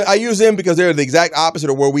 I use them because they're the exact opposite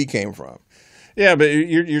of where we came from. Yeah, but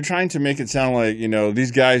you're trying to make it sound like,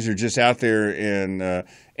 these guys are just out there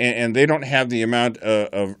and they don't have the amount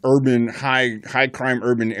of urban, high crime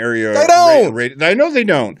urban area. They don't. I know they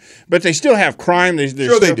don't, but they still have crime. They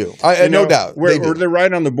do. No doubt. They're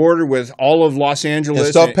right on the border with all of Los Angeles. And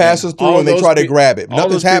stuff passes through and they try to grab it.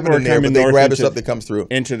 Nothing's happening there, but they grab the stuff that comes through.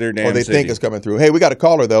 Into their damn city. Or they think it's coming through. Hey, we got a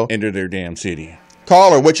caller, though. Into their damn city.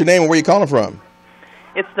 Caller, what's your name and where you calling from?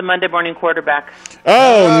 It's the Monday morning quarterback.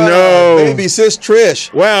 Oh, no. Baby sis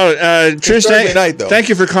Trish. Well, Trish, thank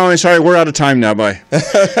you for calling. Sorry, we're out of time now. Bye.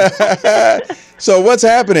 So what's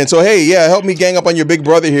happening? So, hey, help me gang up on your big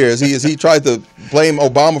brother here as he tries to blame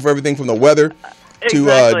Obama for everything from the weather to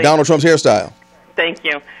Donald Trump's hairstyle. Thank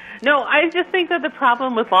you. No, I just think that the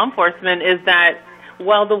problem with law enforcement is that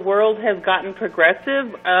while the world has gotten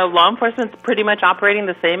progressive, law enforcement's pretty much operating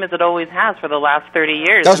the same as it always has for the last 30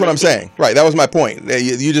 years. That's what I'm saying. Right. That was my point.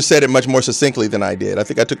 You just said it much more succinctly than I did. I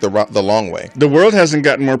think I took the long way. The world hasn't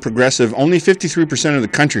gotten more progressive. Only 53% of the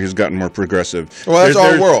country has gotten more progressive. Well, that's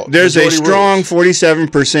our world. There's a strong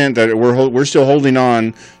 47% that we're still holding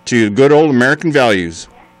on to good old American values.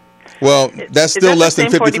 Well, that's still less than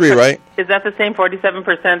 53, right? Is that the same 47%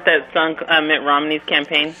 that sunk Mitt Romney's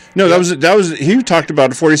campaign? No, that was he talked about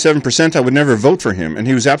 47% that would never vote for him, and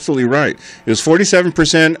he was absolutely right. It was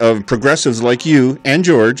 47% of progressives like you and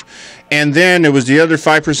George, and then it was the other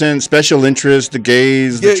 5% special interests, the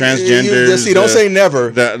gays, the transgenders. Don't say never.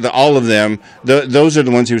 All of them. Those are the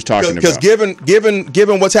ones he was talking about. Because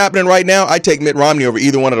given what's happening right now, I take Mitt Romney over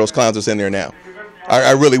either one of those clowns that's in there now.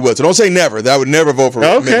 I really would. So don't say never. I would never vote for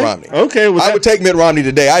Mitt Romney. Okay. Well, I would take Mitt Romney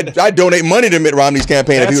today. I'd donate money to Mitt Romney's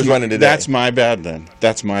campaign if he was running today. That's my bad then.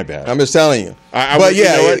 That's my bad. I'm just telling you.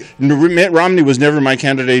 Mitt Romney was never my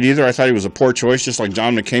candidate either. I thought he was a poor choice, just like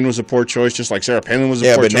John McCain was a poor choice, just like Sarah Palin was a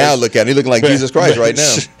poor choice. Yeah, but now look at him. He's looking like Jesus Christ right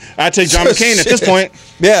now. I take John McCain at this point.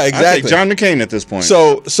 Yeah, exactly. I take John McCain at this point.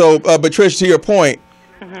 So, but Trish, to your point,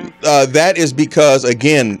 that is because,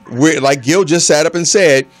 again, we're like Gil just sat up and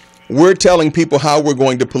said, we're telling people how we're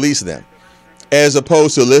going to police them, as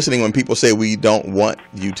opposed to listening when people say we don't want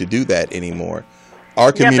you to do that anymore.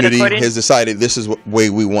 Our community has decided this is the way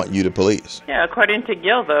we want you to police. Yeah, according to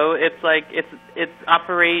Gil, though, it's like it's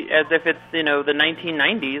operate as if it's the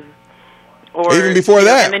 1990s, or even before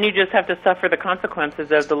that, and then you just have to suffer the consequences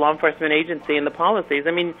as the law enforcement agency and the policies.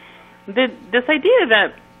 I mean, this idea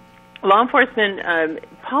that law enforcement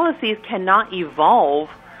policies cannot evolve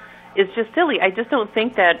is just silly. I just don't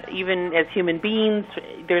think that even as human beings,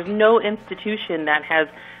 there's no institution that has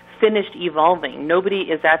finished evolving. Nobody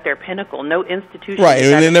is at their pinnacle. No institution right,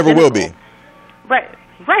 and it never will be. Right.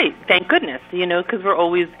 Thank goodness, because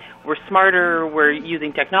we're smarter, we're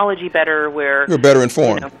using technology better, we're better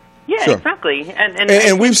informed. Yeah, sure. Exactly.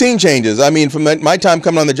 And we've seen changes. I mean, from my time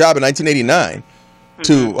coming on the job in 1989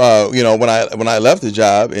 to when I left the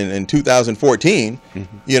job in 2014,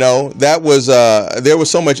 that was there was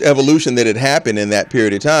so much evolution that had happened in that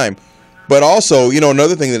period of time. But also,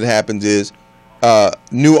 another thing that happens is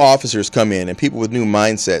new officers come in and people with new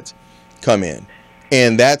mindsets come in,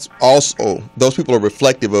 and that's also those people are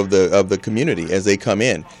reflective of the community as they come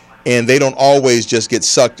in. and they don't always just get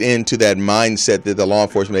sucked into that mindset that the law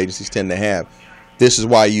enforcement agencies tend to have. This is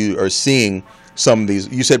why you are seeing some of these.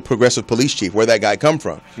 You said progressive police chief. Where'd that guy come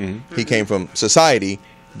from? Mm-hmm. He came from society,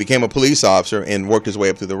 became a police officer, and worked his way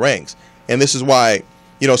up through the ranks. And this is why,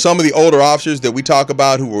 some of the older officers that we talk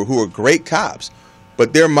about who were great cops,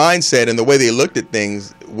 but their mindset and the way they looked at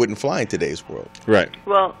things wouldn't fly in today's world. Right.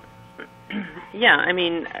 Well, yeah, I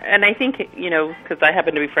mean, and I think, because I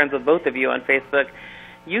happen to be friends with both of you on Facebook,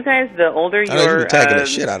 you guys, the older you're attacking the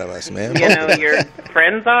shit out of us, man. Your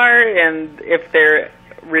friends are, and if they're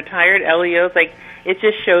retired LEOs, it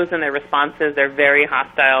just shows in their responses. They're very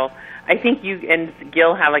hostile. I think you and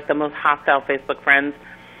Gil have the most hostile Facebook friends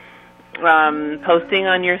posting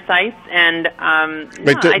on your sites, and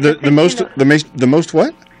the most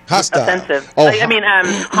what? Hostile. Offensive. Oh,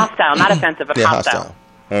 hostile, not offensive, but hostile.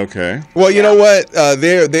 Okay. Well, you know what?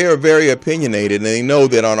 They are very opinionated, and they know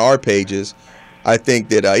that on our pages, I think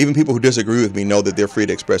that even people who disagree with me know that they're free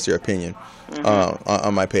to express their opinion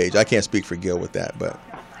on my page. I can't speak for Gil with that, but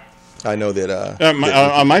I know that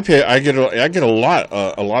on my page, I get a lot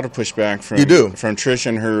of pushback from from Trish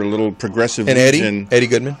and her little progressive and Eddie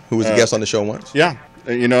Goodman, who was a guest on the show once. Yeah,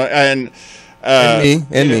 and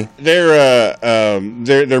me.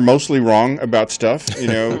 They're mostly wrong about stuff.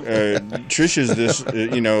 Trish is this.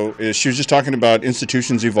 She was just talking about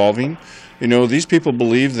institutions evolving. These people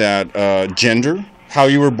believe that gender, how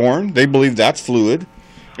you were born, they believe that's fluid.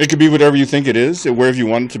 It could be whatever you think it is, wherever you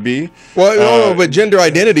want it to be. Well, but gender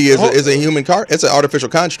identity is a human it's an artificial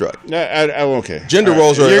construct. Okay. Gender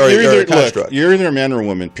roles are a construct. You're either a man or a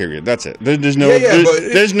woman, period. That's it. There's no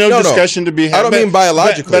discussion to be had. I don't mean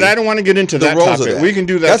biologically. But I don't want to get into that topic. We can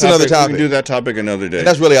do that. That's another topic. We can do that topic another day. And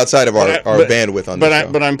that's really outside of our bandwidth on this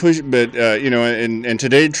show. But I'm pushing. But and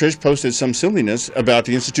today Trish posted some silliness about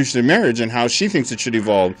the institution of marriage and how she thinks it should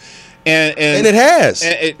evolve, and it has.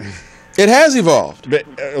 It has evolved. But,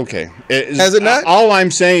 okay. Has it not? All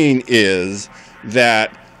I'm saying is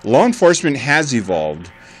that law enforcement has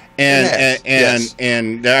evolved.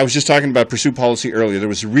 And I was just talking about pursuit policy earlier. There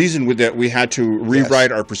was a reason that we had to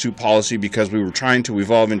rewrite our pursuit policy because we were trying to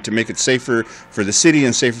evolve and to make it safer for the city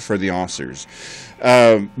and safer for the officers.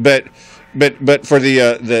 But for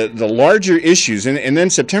the larger issues, and then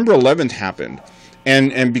September 11th happened.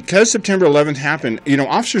 And because September 11th happened,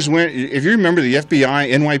 officers went. If you remember, the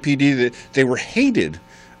FBI, NYPD, they were hated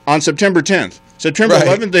on September 10th. September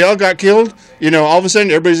 11th, they all got killed. All of a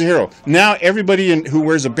sudden, everybody's a hero. Now, everybody who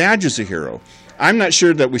wears a badge is a hero. I'm not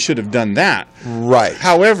sure that we should have done that. Right.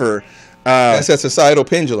 However, that's a societal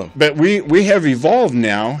pendulum. But we have evolved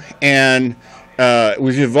now, and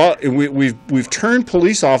we've evolved. We've turned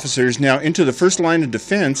police officers now into the first line of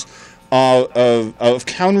defense of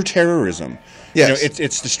counterterrorism. Yes.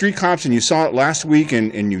 It's the street cops, and you saw it last week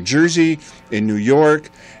in New Jersey, in New York,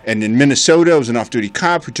 and in Minnesota. It was an off-duty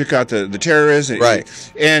cop who took out the terrorists. Right.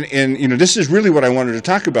 And this is really what I wanted to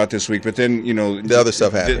talk about this week. But then the other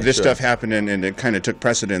stuff happened. This stuff happened, and it kind of took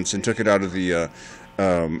precedence and took it out of the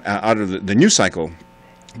news cycle.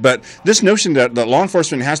 But this notion that law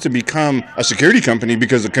enforcement has to become a security company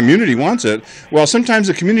because the community wants it, well, sometimes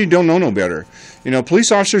the community don't know no better.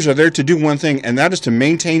 Police officers are there to do one thing, and that is to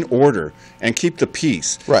maintain order and keep the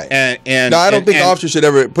peace. Right. No, I don't think officers should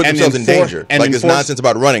ever put themselves in danger. Like this nonsense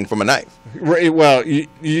about running from a knife. Right, well,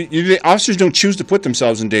 the officers don't choose to put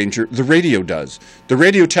themselves in danger. The radio does. The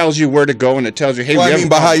radio tells you where to go, and it tells you, hey, I mean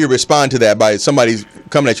by how you respond to that, by somebody's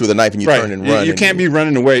coming at you with a knife and you turn and run. You can't be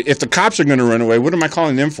running away. If the cops are going to run away, what am I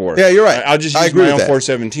calling them for? Yeah, you're right. I'll just use my own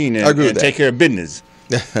 417 and take care of business.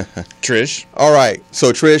 Trish. All right.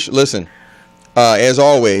 So, Trish, listen. As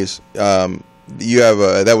always, you have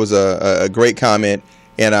that was a great comment,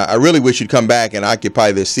 and I really wish you'd come back and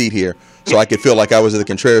occupy this seat here, so I could feel like I was at the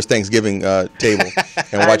Contreras Thanksgiving table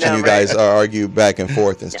and watching you guys argue back and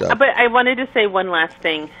forth and stuff. But I wanted to say one last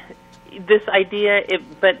thing. This idea,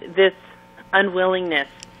 this unwillingness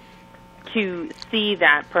to see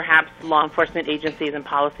that perhaps law enforcement agencies and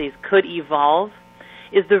policies could evolve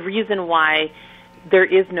is the reason why there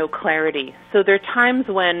is no clarity. So there are times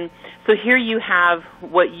when, so here you have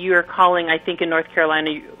what you're calling, I think in North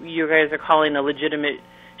Carolina, you guys are calling a legitimate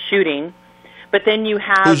shooting, but then you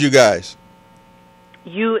have... Who's you guys?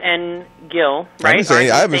 You and Gil, right? I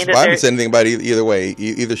haven't said anything about either way,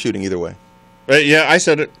 either shooting either way. Yeah, I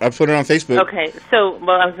said it. I put it on Facebook. Okay, so,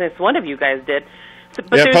 I was going to say one of you guys did. So,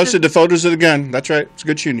 posted the photos of the gun. That's right. It's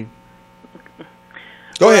good shooting.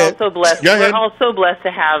 Go ahead. We're all so blessed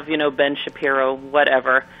to have, Ben Shapiro,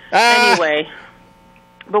 whatever. Anyway,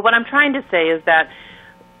 but what I'm trying to say is that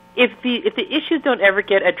if the issues don't ever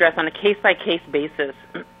get addressed on a case-by-case basis,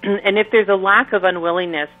 and if there's a lack of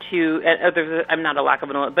unwillingness to, not a lack of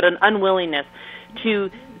unwillingness, but an unwillingness to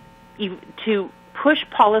push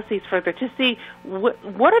policies further, to see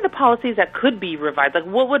what are the policies that could be revised, like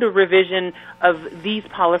what would a revision of these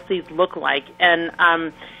policies look like, and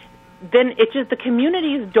then it's just the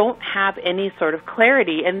communities don't have any sort of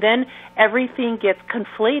clarity, and then everything gets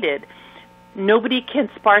conflated. Nobody can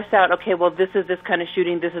sparse out, okay, well, this is this kind of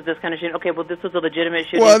shooting, this is this kind of shooting, okay, well, this is a legitimate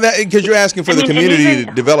shooting. Well, because you're asking for the community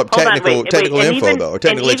to develop technical info, though, or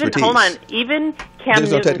technical expertise. Hold on. Even Cam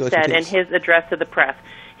Newton said in his address to the press,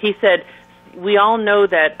 he said, we all know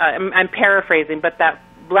that, I'm paraphrasing, but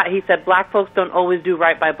he said black folks don't always do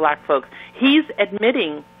right by black folks. He's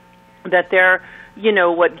admitting that they're,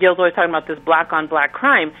 what Gil's always talking about, this black-on-black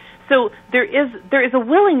crime. So there is a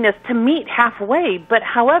willingness to meet halfway, but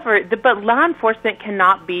however, but law enforcement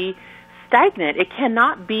cannot be stagnant. It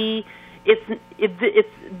cannot be. The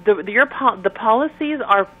policies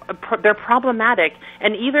they're problematic,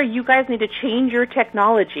 and either you guys need to change your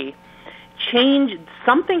technology.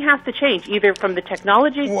 Something has to change, either from the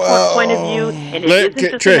technology point of view, and it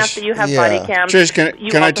isn't just enough that you have body cams. Trish,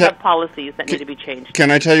 you also have policies that need to be changed.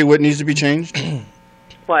 Can I tell you what needs to be changed?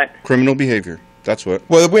 What? Criminal behavior. That's what.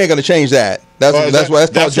 Well, we ain't going to change that. That's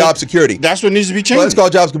called job security. That's what needs to be changed. Well, that's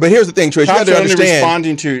called job security. But here's the thing, Trish. You got to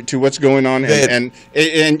understand. Responding to what's going on, and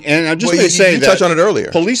I'm just going to say that you touched on it earlier.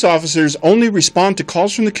 Police officers only respond to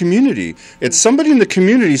calls from the community. It's somebody in the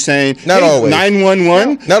community saying, "Not always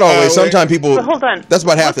 911." Not always. Sometimes people. But hold on. That's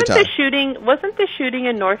about half the time. Wasn't the shooting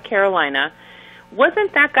in North Carolina?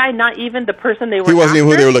 Wasn't that guy not even the person they were He wasn't even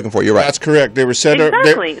who they were looking for. You're right. That's correct. They were set up.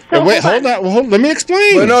 Exactly. Wait, hold on. Let me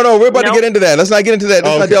explain. Well, no, we're about to get into that. Let's not get into that.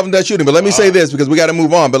 Let's not delve into that shooting. But let me say this, because we got to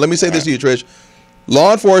move on. But let me say this to you, Trish.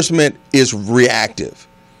 Law enforcement is reactive.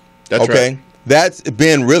 That's right. That's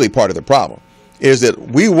been really part of the problem, is that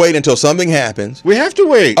we wait until something happens. We have to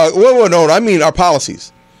wait. No, I mean our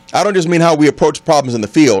policies. I don't just mean how we approach problems in the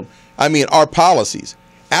field. I mean our policies.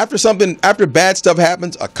 After bad stuff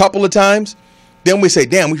happens a couple of times, then we say,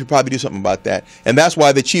 damn, we should probably do something about that. And that's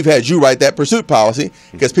why the chief had you write that pursuit policy,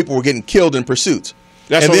 because people were getting killed in pursuits.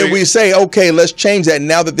 And then we say, okay, let's change that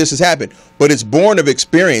now that this has happened. But it's born of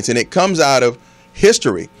experience, and it comes out of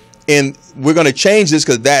history. And we're going to change this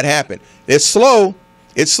because that happened. It's slow.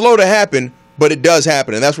 It's slow to happen, but it does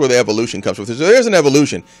happen. And that's where the evolution comes from. So there's an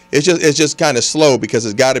evolution. It's just kind of slow because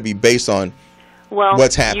it's got to be based on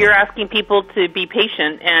what's happening. You're asking people to be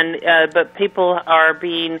patient, and but people are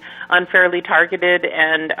being unfairly targeted.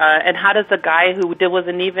 And how does a guy who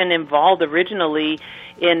wasn't even involved originally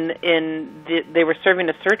they were serving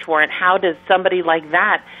a search warrant? How does somebody like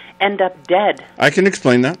that end up dead? I can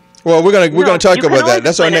explain that. Well, we're gonna talk about that.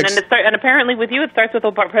 That's our next. And apparently, with you, it starts with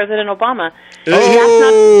President Obama.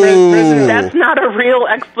 Oh, that's not a real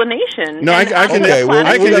explanation. No, I can. Okay, we're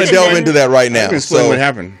going to delve into that right now. Explain what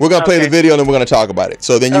happened. We're going to play the video, and then we're going to talk about it.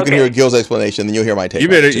 So then you can hear Gil's explanation, then you'll hear my take.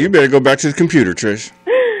 You better go back to the computer, Trish.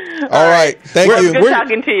 All right. Thank you. Good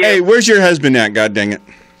talking to you. Hey, where's your husband at? God dang it.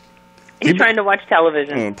 He's trying to watch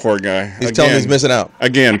television. Oh, poor guy. He's telling me he's missing out.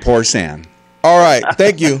 Again, poor Sam. All right,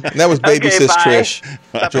 thank you. And that was Baby Sis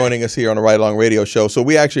Trish joining us here on the Ride Along Radio Show. So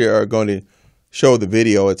we actually are going to show the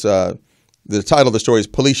video. It's the title of the story is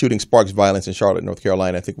Police Shooting Sparks Violence in Charlotte, North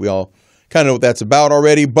Carolina. I think we all kind of know what that's about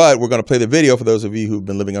already, but we're going to play the video for those of you who've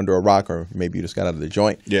been living under a rock, or maybe you just got out of the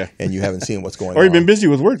joint and you haven't seen what's going on. Or you've been busy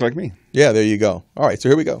with work like me. Yeah, there you go. All right, so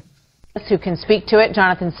here we go. Who can speak to it.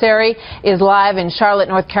 Jonathan Seri is live in Charlotte,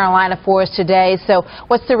 North Carolina for us today. So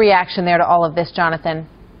what's the reaction there to all of this, Jonathan?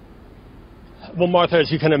 Well, Martha, as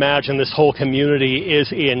you can imagine, this whole community is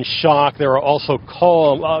in shock. There are also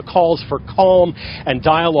calls for calm and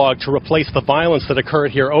dialogue to replace the violence that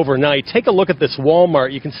occurred here overnight. Take a look at this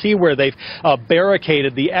Walmart. You can see where they've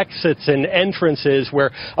barricaded the exits and entrances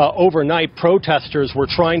where overnight protesters were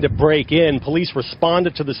trying to break in. Police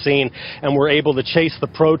responded to the scene and were able to chase the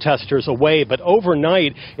protesters away. But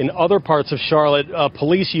overnight, in other parts of Charlotte,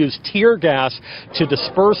 police used tear gas to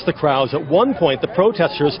disperse the crowds. At one point, the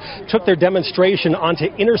protesters took their demonstration onto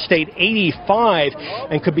Interstate 85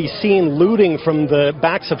 and could be seen looting from the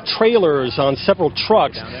backs of trailers on several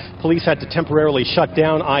trucks. Police had to temporarily shut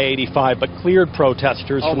down I-85 but cleared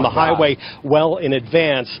protesters from the highway well in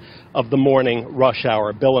advance of the morning rush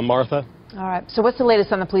hour. Bill and Martha? All right. So what's the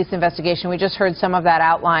latest on the police investigation? We just heard some of that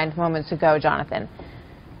outlined moments ago, Jonathan.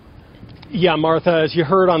 Yeah, Martha, as you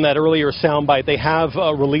heard on that earlier soundbite, they have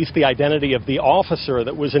released the identity of the officer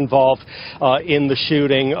that was involved in the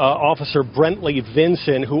shooting, Officer Brentley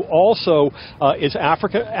Vinson, who also is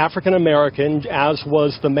African-American, as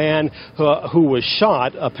was the man who was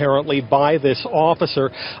shot, apparently, by this officer.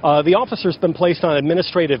 The officer's been placed on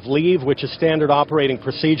administrative leave, which is standard operating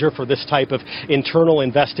procedure for this type of internal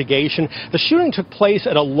investigation. The shooting took place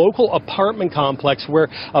at a local apartment complex where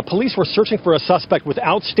police were searching for a suspect with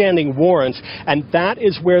outstanding warrants, and that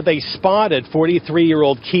is where they spotted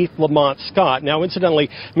 43-year-old Keith Lamont Scott. Now, incidentally,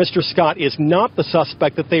 Mr. Scott is not the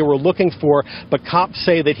suspect that they were looking for, but cops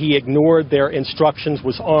say that he ignored their instructions,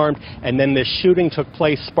 was armed, and then this shooting took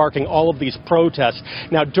place, sparking all of these protests.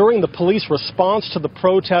 Now, during the police response to the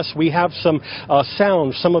protests, we have some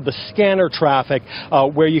sound, some of the scanner traffic,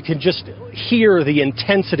 where you can just hear the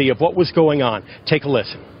intensity of what was going on. Take a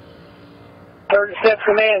listen. 30 steps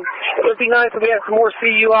command. It would be nice if we had some more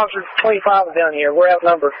CU officers. 25 down here. We're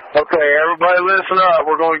outnumbered. Okay, everybody listen up.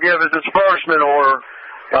 We're going to give a disbursement order.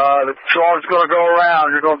 The sergeant's going to go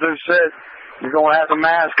around. You're going to do sit. You're going to have to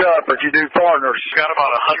mask up, but you do partners. You've got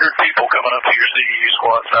about 100 people coming up to your CU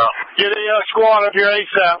squad south. Get a squad up here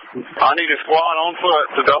ASAP. I need a squad on foot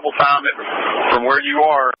to double time it from where you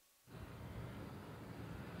are.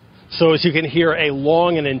 So as you can hear, a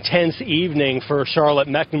long and intense evening for Charlotte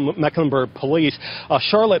Mecklenburg Police.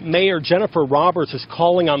 Charlotte Mayor Jennifer Roberts is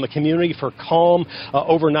calling on the community for calm.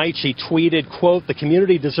 Overnight, she tweeted, quote, "The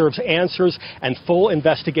community deserves answers and full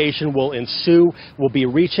investigation will ensue. We'll be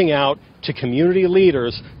reaching out to community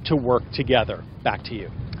leaders to work together." Back to you.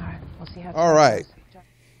 All right. We'll see how All right.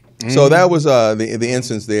 So that was the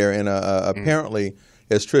instance there. And apparently,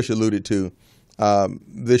 as Trish alluded to,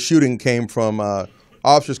 the shooting came from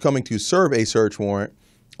officers coming to serve a search warrant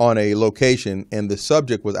on a location, and the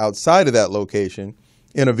subject was outside of that location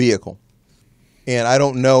in a vehicle. And I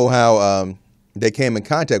don't know how they came in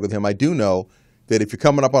contact with him. I do know that if you're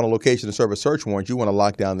coming up on a location to serve a search warrant, you want to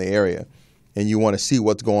lock down the area, and you want to see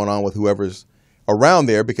what's going on with whoever's around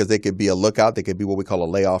there, because they could be a lookout. They could be what we call a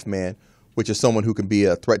layoff man, which is someone who can be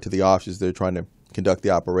a threat to the officers they're trying to conduct the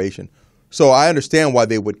operation. So I understand why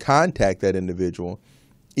they would contact that individual,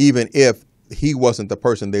 even if he wasn't the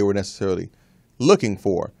person they were necessarily looking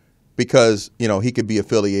for, because, you know, he could be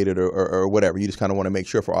affiliated or whatever. You just kind of want to make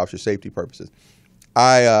sure for officer safety purposes.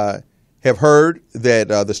 I have heard that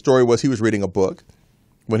the story was he was reading a book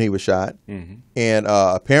when he was shot. Mm-hmm. And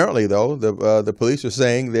apparently, though, the police are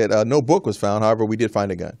saying that no book was found. However, we did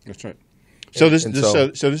find a gun. That's right. So this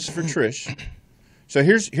is for Trish. So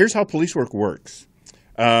here's how police work works.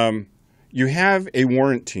 You have a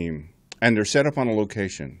warrant team, and they're set up on a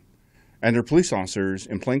location. And they're police officers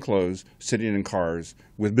in plain clothes sitting in cars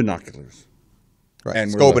with binoculars. Right,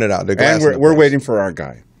 and scoping it out. And we're waiting for our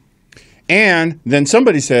guy. And then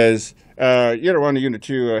somebody says, on the Unit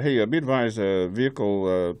 2, hey, be advised, a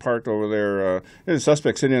vehicle parked over there. There's a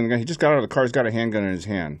suspect sitting in the gun. He just got out of the car. He's got a handgun in his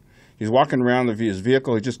hand. He's walking around his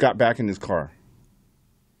vehicle. He just got back in his car.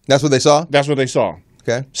 That's what they saw? That's what they saw.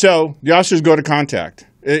 Okay. So the officers go to contact.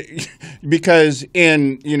 Because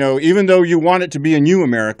even though you want it to be a new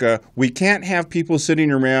America, we can't have people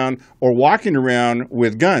sitting around or walking around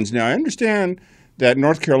with guns. Now, I understand that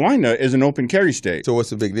North Carolina is an open carry state. So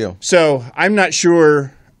what's the big deal? So I'm not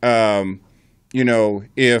sure, if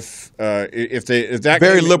that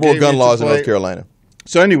very liberal gun laws in North Carolina.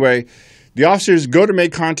 So anyway, the officers go to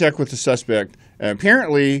make contact with the suspect.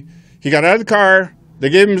 Apparently, he got out of the car. They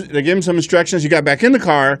gave him some instructions. He got back in the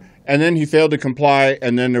car, and then he failed to comply,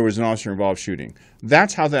 and then there was an officer-involved shooting.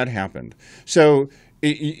 That's how that happened. So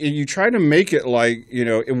you try to make it like,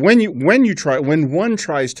 when one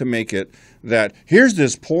tries to make it that here's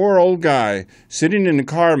this poor old guy sitting in the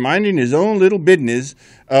car minding his own little business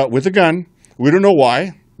with a gun. We don't know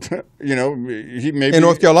why. He maybe in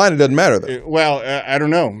North Carolina, it doesn't matter though. Well, I don't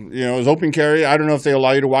know. It's open carry. I don't know if they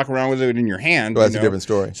allow you to walk around with it in your hand. Well, that's a different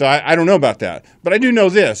story. So I don't know about that. But I do know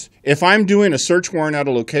this: if I'm doing a search warrant at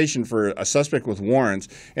a location for a suspect with warrants,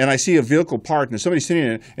 and I see a vehicle parked and somebody's sitting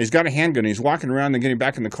in it, and he's got a handgun, and he's walking around and getting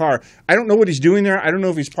back in the car, I don't know what he's doing there. I don't know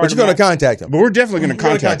if he's part. But you're going to contact him. But we're definitely going to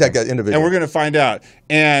contact that individual, and we're going to find out.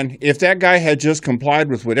 And if that guy had just complied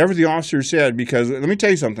with whatever the officer said, because let me tell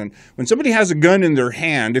you something: when somebody has a gun in their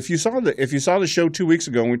hand, if you saw the show 2 weeks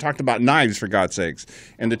ago and we talked about knives, for God's sakes,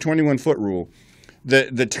 and the 21-foot rule,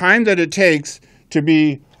 the time that it takes to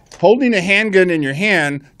be holding a handgun in your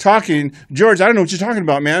hand, talking, George, I don't know what you're talking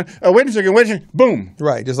about, man. Wait a second, boom.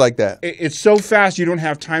 Right, just like that. It's so fast you don't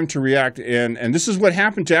have time to react. And this is what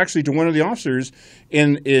happened to one of the officers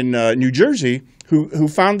in New Jersey who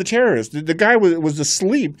found the terrorist. The guy was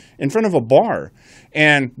asleep in front of a bar.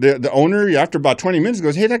 And the owner, after about 20 minutes,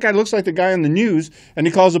 goes, hey, that guy looks like the guy on the news. And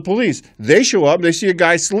he calls the police. They show up. They see a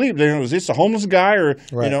guy sleep. They go, is this a homeless guy? Or,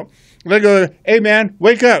 you know. They go, hey, man,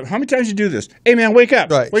 wake up. How many times you do this? Hey, man, wake up.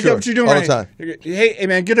 Wake up. What you doing all the time. Hey,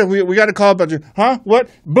 man, get up. We got a call about you. Huh? What?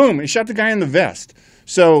 Boom. He shot the guy in the vest.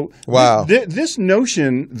 So wow. This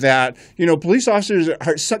notion that, you know, police officers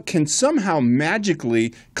can somehow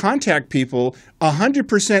magically contact people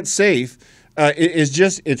 100% safe is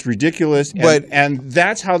just, it's ridiculous. And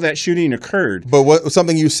that's how that shooting occurred. But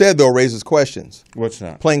something you said, though, raises questions. What's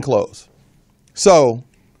that? Plain clothes. So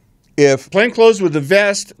if plain clothes with a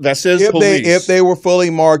vest that says police. If they were fully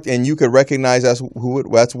marked and you could recognize that's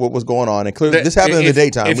what was going on, and clearly this happened in the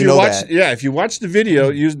daytime. We know that. Yeah, if you watch the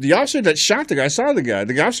video, the officer that shot the guy, I saw the guy.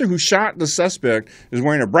 The officer who shot the suspect is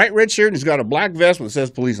wearing a bright red shirt and he's got a black vest that says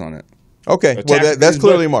police on it. Okay, well, that's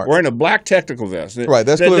clearly marked. Wearing a black technical vest. Right,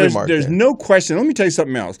 that's clearly marked. There's no question. Let me tell you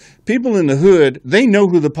something else. People in the hood, they know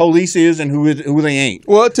who the police is and who they ain't.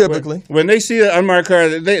 Well, typically. When they see an unmarked car,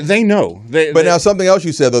 they know. But now something else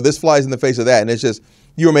you said, though, this flies in the face of that, and it's just,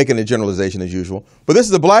 you were making a generalization as usual. But this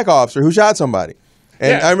is a black officer who shot somebody.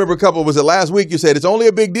 And I remember was it last week you said it's only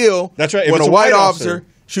a big deal that's right. when a white officer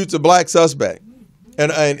shoots a black suspect.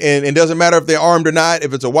 And it doesn't matter if they're armed or not.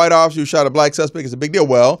 If it's a white officer who shot a black suspect, it's a big deal.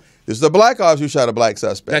 Well, this is a black officer who shot a black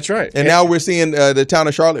suspect. That's right. And now we're seeing the town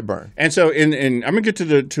of Charlotte burn. And so, I'm going to get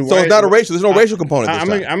to so it's not a racial. There's no racial component this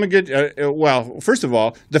time. I'm going to get. Well, first of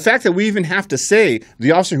all, the fact that we even have to say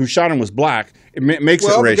the officer who shot him was black makes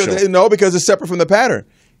it racial. Because it's separate from the pattern.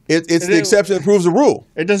 It's the exception that proves the rule.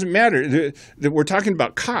 It doesn't matter. We're talking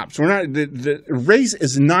about cops. We're not. The race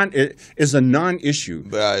is a non-issue.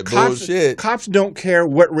 Bullshit. Cops don't care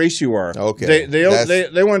what race you are. Okay.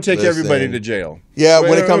 They want to take everybody to jail. Yeah,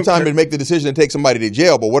 when it comes time to make the decision to take somebody to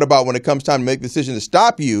jail, but what about when it comes time to make the decision to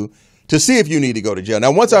stop you to see if you need to go to jail?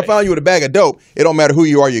 Now, once I found you with a bag of dope, it don't matter who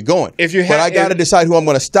you are, you're going. But I got to decide who I'm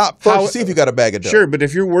going to stop first to see if you got a bag of dope. Sure, but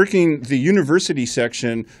if you're working the university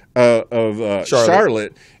section of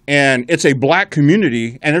Charlotte, and it's a black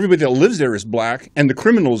community, and everybody that lives there is black, and the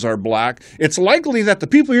criminals are black, it's likely that the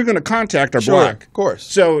people you're going to contact are black. Of course.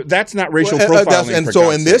 So that's not racial profiling. And so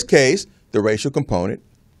in this case, the racial component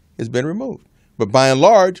has been removed. But by and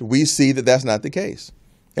large, we see that that's not the case.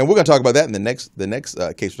 And we're going to talk about that in the next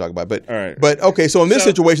case we're talking about. But, all right. But okay, so in this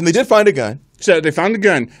situation, they did find a gun. So they found the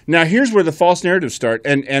gun. Now, here's where the false narratives start.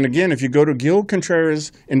 And again, if you go to Gil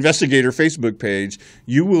Contreras Investigator Facebook page,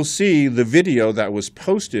 you will see the video that was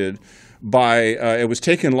posted by, it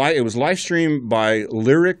was live streamed by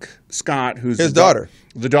Lyric Scott, who's his daughter.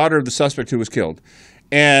 The daughter of the suspect who was killed.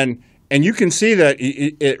 And you can see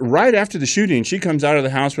that right after the shooting, she comes out of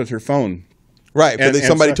the house with her phone. Right, because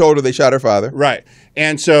somebody told her they shot her father. Right,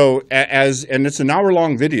 and so and it's an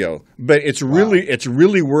hour-long video, but it's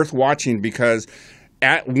really worth watching because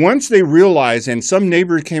once they realized, and some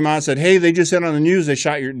neighbor came out and said, "Hey, they just said on the news they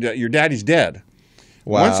shot your daddy's dead."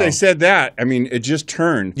 Wow. Once they said that, I mean, it just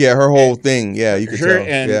turned. Yeah, her whole thing. Yeah, you could tell.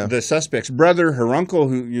 And the suspect's brother, her uncle,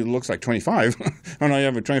 who looks like 25. I don't know, you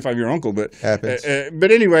have a 25-year uncle, but happens. But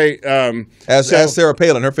anyway, as Sarah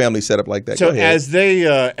Palin, her family set up like that. So as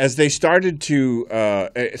they started to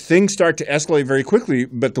things start to escalate very quickly.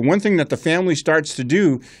 But the one thing that the family starts to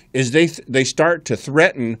do is they start to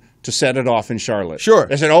threaten to set it off in Charlotte. Sure.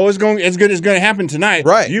 They said, "Oh, it's going to happen tonight.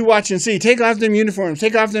 Right. You watch and see. Take off them uniforms.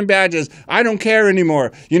 Take off them badges. I don't care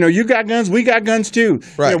anymore. You know, you got guns. We got guns too.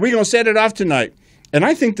 Right. You know, we're going to set it off tonight." And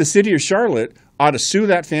I think the city of Charlotte ought to sue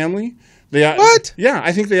that family. What? Yeah,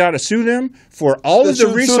 I think they ought to sue them for all of the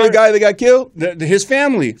research. Sue the guy that got killed? His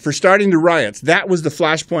family for starting the riots. That was the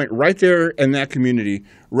flashpoint right there in that community,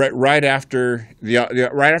 right after the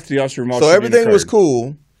officer removal. So everything was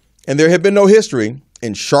cool, and there had been no history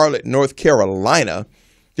in Charlotte, North Carolina.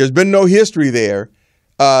 There's been no history there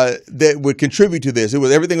that would contribute to this.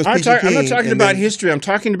 Everything was peachy keen. I'm not talking about history. I'm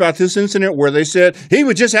talking about this incident where they said he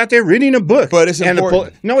was just out there reading a book. But it's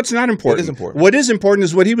important. No, it's not important. It is important. What is important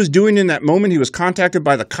is what he was doing in that moment. He was contacted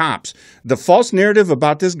by the cops. The false narrative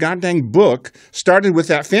about this goddamn book started with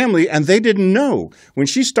that family, and they didn't know. When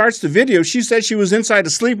she starts the video, she said she was inside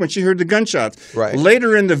asleep when she heard the gunshots. Right.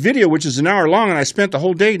 Later in the video, which is an hour long, and I spent the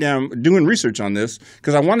whole day down doing research on this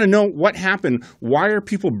because I want to know what happened. Why are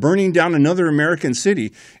people burning down another American city?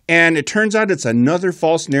 And it turns out it's another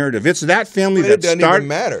false narrative. It's that family that started. It doesn't even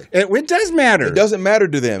matter. It does matter. It doesn't matter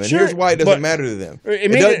to them. And sure, here's why it doesn't matter to them.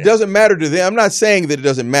 It doesn't matter to them. I'm not saying that it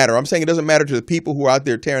doesn't matter. I'm saying it doesn't matter to the people who are out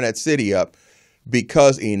there tearing that city up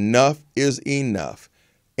because enough is enough.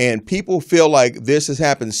 And people feel like this has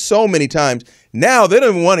happened so many times. Now they don't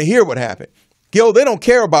even want to hear what happened. Gil, they don't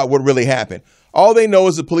care about what really happened. All they know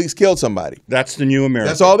is the police killed somebody. That's the new America.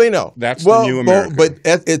 That's all they know. That's the new America. But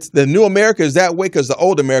it's the new America is that way because the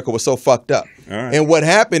old America was so fucked up. Right. And what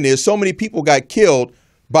happened is so many people got killed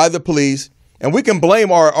by the police, and we can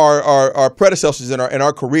blame our predecessors in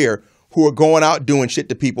our career who are going out doing shit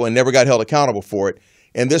to people and never got held accountable for it.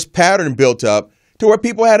 And this pattern built up to where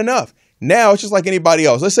people had enough. Now it's just like anybody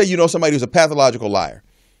else. Let's say you know somebody who's a pathological liar.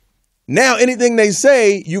 Now anything they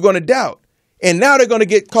say, you're going to doubt. And now they're going to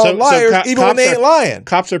get called liars even when they ain't lying.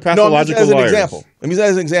 Cops are pathological liars. Let me use that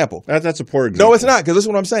as an example. That's a poor example. No, it's not, because this is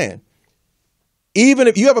what I'm saying. Even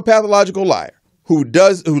if you have a pathological liar who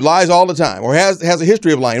lies all the time or has a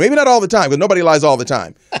history of lying, maybe not all the time because nobody lies all the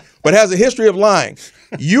time, but has a history of lying,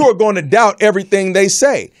 you are going to doubt everything they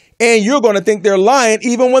say. And you're going to think they're lying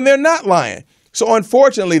even when they're not lying. So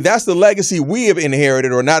unfortunately, that's the legacy we have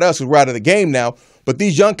inherited, or not us, because we're out of the game now. But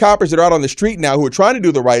these young coppers that are out on the street now who are trying to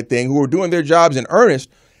do the right thing, who are doing their jobs in earnest,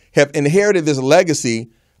 have inherited this legacy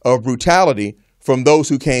of brutality from those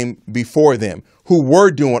who came before them, who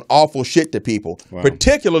were doing awful shit to people,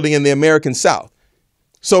 particularly in the American South.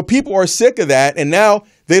 So people are sick of that, and now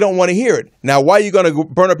they don't want to hear it. Now, why are you going to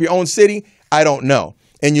burn up your own city? I don't know.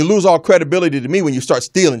 And you lose all credibility to me when you start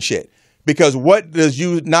stealing shit. Because what does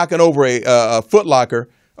you knocking over a Foot Locker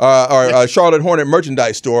or a Charlotte Hornet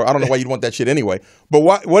merchandise store, I don't know why you'd want that shit anyway, but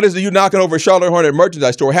what does you knocking over a Charlotte Hornet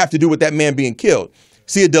merchandise store have to do with that man being killed?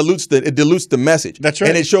 See, it dilutes the message. That's right.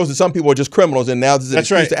 And it shows that some people are just criminals, and now there's an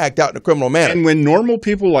excuse to act out in a criminal manner. And when normal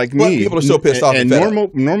people like me, people are so pissed off, and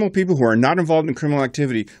normal people who are not involved in criminal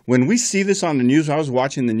activity, when we see this on the news, I was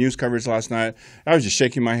watching the news coverage last night, I was just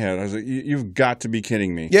shaking my head. I was like, "You've got to be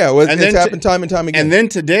kidding me!" Yeah, well, it's happened time and time again. And then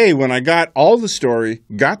today, when I got all the story,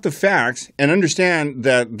 got the facts, and understand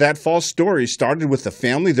that false story started with the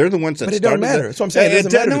family. They're the ones that started. But it doesn't matter. That's what I'm saying. It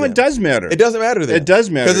doesn't matter. No, it does matter. It doesn't matter to them. It does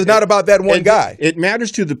matter because it's not about that one guy. It matters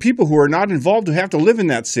to the people who are not involved who have to live in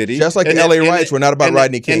that city. Just like the LA riots were not about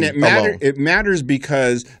Rodney King alone. It matters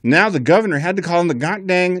because now the governor had to call in the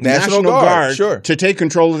goddamn National Guard to take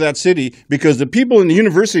control of that city because the people in the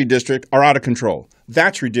university district are out of control.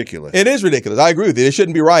 That's ridiculous. It is ridiculous. I agree with you. They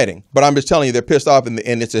shouldn't be rioting. But I'm just telling you, they're pissed off, and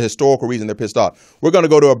it's a historical reason they're pissed off. We're going to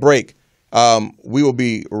go to a break. We will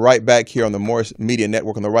be right back here on the Morris Media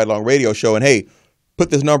Network on the Right Along Radio Show. And hey, put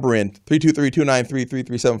this number in,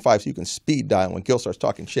 323-293-3375, so you can speed dial when Gil starts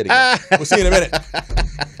talking shit again. We'll see you in a minute.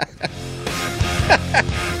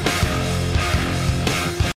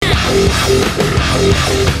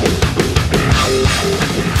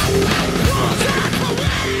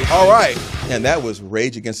 All right. And that was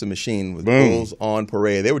Rage Against the Machine with Bulls on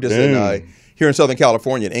Parade. They were just here in Southern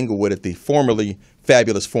California in Inglewood at the formerly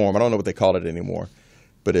Fabulous Forum. I don't know what they call it anymore,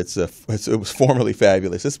 but it was formerly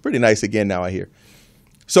Fabulous. It's pretty nice again now, I hear.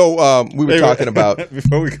 So we were talking about...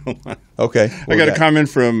 Before we go on. Okay. I got a comment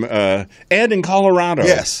from Ed in Colorado.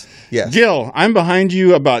 Yes. Gil, I'm behind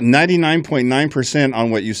you about 99.9% on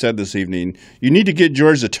what you said this evening. You need to get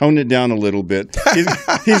George to tone it down a little bit.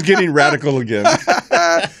 He's getting radical again.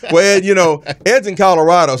 Well, Ed's in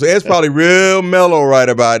Colorado, so Ed's probably real mellow right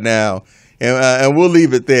about now. And we'll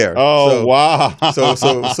leave it there. Oh, wow.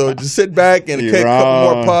 So just sit back and take a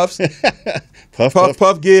couple more puffs.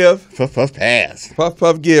 Puff, give. Puff, pass.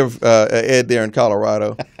 Puff, give Ed there in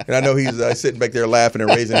Colorado. And I know he's sitting back there laughing and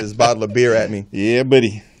raising his bottle of beer at me. Yeah,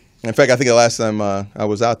 buddy. In fact, I think the last time I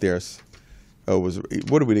was out there,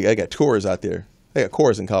 what did we do? I got Coors out there. They got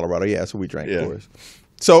Coors in Colorado. Yeah, so we drank Coors.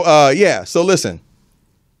 So, so listen.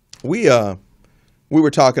 We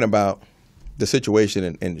were talking about the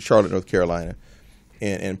situation in Charlotte, North Carolina,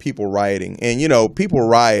 and people rioting. And, people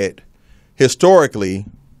riot historically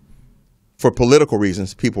for political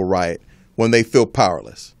reasons. People riot when they feel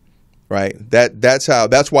powerless, right?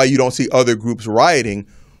 That's why you don't see other groups rioting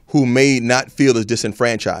who may not feel as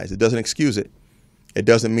disenfranchised. It doesn't excuse it. It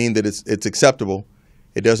doesn't mean that it's acceptable.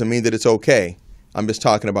 It doesn't mean that it's okay. I'm just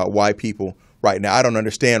talking about why people right now. I don't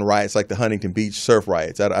understand riots like the Huntington Beach surf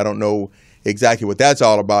riots. I don't know exactly what that's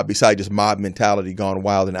all about besides just mob mentality gone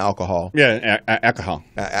wild and alcohol. Yeah, alcohol.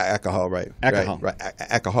 Alcohol, right. Alcohol. Right.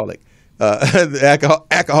 Alcoholic.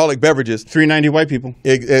 Alcoholic beverages. 390 white people.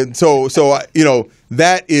 And so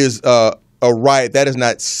that is a riot. That is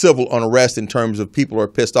not civil unrest in terms of people are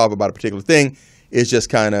pissed off about a particular thing. It's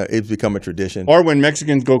just it's become a tradition. Or when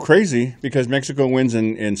Mexicans go crazy because Mexico wins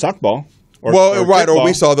in softball. Or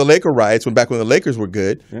we saw the Laker riots back when the Lakers were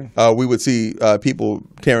good. Yeah. We would see people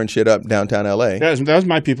tearing shit up downtown L.A. Yeah, that was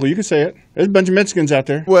my people. You can say it. There's a bunch of Mexicans out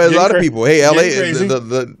there. Well, there's a lot of people. Hey, L.A.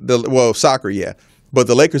 is soccer, yeah. But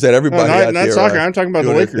the Lakers had everybody out not there. Soccer. I'm talking about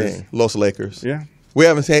the Lakers. Los Lakers. Yeah. We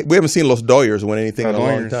haven't seen Los Doyers win anything in a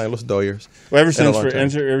long time. Los Doyers. Well,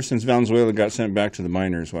 ever since Valenzuela got sent back to the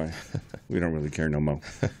minors, why we don't really care no more.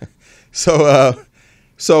 So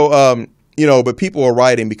but people are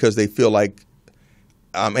rioting because they feel like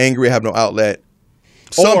I'm angry, I have no outlet.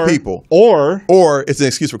 Some people, or it's an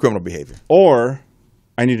excuse for criminal behavior, or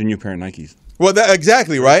I need a new pair of Nikes. Well,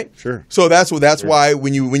 exactly right. Sure. So that's why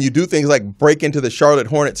when you do things like break into the Charlotte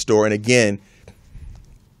Hornet store, and again,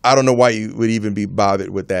 I don't know why you would even be bothered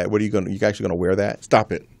with that. What are you going? You actually going to wear that?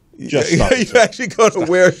 Stop it. Just stop it. You actually going to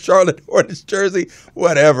wear a Charlotte Hornets jersey?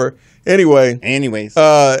 Whatever. Anyways.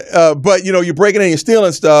 But you're breaking in, you're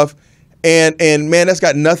stealing stuff, and man, that's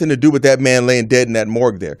got nothing to do with that man laying dead in that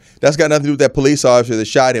morgue there. That's got nothing to do with that police officer that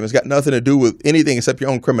shot him. It's got nothing to do with anything except your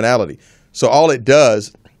own criminality. So all it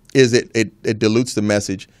does is it dilutes the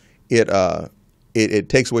message. It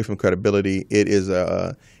takes away from credibility.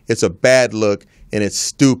 It's a bad look, and it's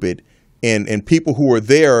stupid. And people who are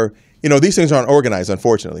there, these things aren't organized,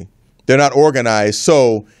 unfortunately. They're not organized,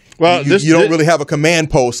 so you don't really have a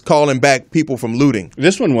command post calling back people from looting.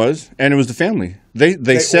 This one was, and it was the family.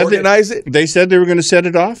 They said organized it? They said they were going to set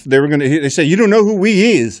it off. They said, you don't know who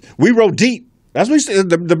we is. We roll deep. That's what he said,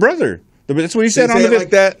 the brother. That's what he said on the like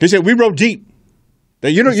that? They said, we roll deep.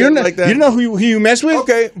 You don't know who you mess with?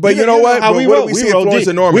 Okay, but you know what? What did we see in Florence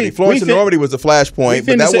and Normandy? Florence and Normandy was the flashpoint,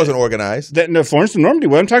 but that wasn't organized. No, Florence and Normandy.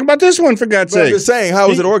 Well, I'm talking about this one, for God's sake. I'm just saying, how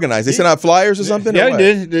was it organized? They sent out flyers or something? Yeah,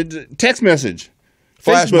 they did. Text message.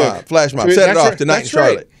 Flash mob. Set it off tonight in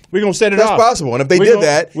Charlotte. We're going to set it off. That's possible. And if they did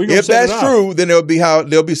that, if that's true, then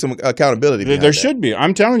there'll be some accountability behind There should be.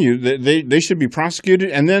 I'm telling you, they should be prosecuted,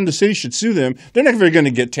 and then the city should sue them. They're never going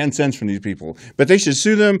to get 10 cents from these people, but they should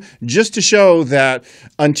sue them just to show that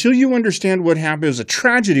until you understand what happened, it was a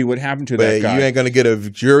tragedy what happened to that guy. You ain't going to get a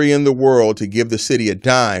jury in the world to give the city a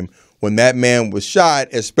dime when that man was shot,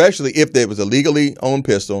 especially if there was a legally owned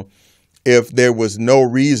pistol, if there was no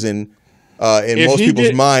reason in most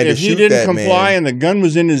people's mind to shoot that man. If he didn't comply and the gun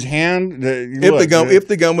was in his hand, if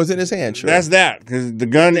the gun was in his hand, sure. That's that, because the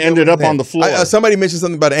gun ended up on the floor. Somebody mentioned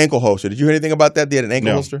something about an ankle holster. Did you hear anything about that? They had an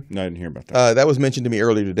ankle holster? No, I didn't hear about that. That was mentioned to me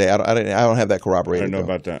earlier today. I don't have that corroborated. I don't know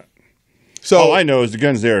about that. So all I know is the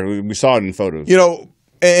gun's there. We saw it in photos.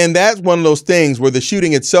 And that's one of those things where the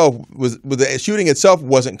shooting itself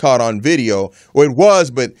wasn't caught on video, or it was,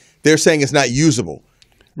 but they're saying it's not usable.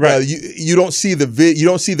 Right, you don't see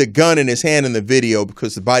the gun in his hand in the video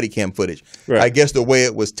because the body cam footage. Right. I guess the way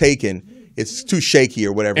it was taken, it's too shaky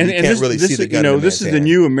or whatever. You can't really see the gun. This is the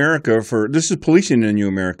new America. This is policing in the new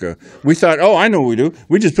America. We thought, I know what we do.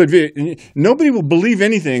 We just put video. Nobody will believe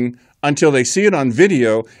anything until they see it on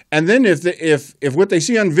video, and then if what they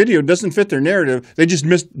see on video doesn't fit their narrative, they just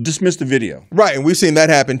dismiss the video. Right, and we've seen that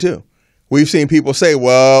happen too. We've seen people say,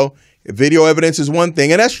 "Well, video evidence is one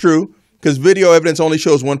thing," and that's true. Because video evidence only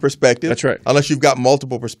shows one perspective. That's right. Unless you've got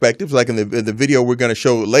multiple perspectives, like in the video we're going to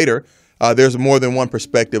show later, there's more than one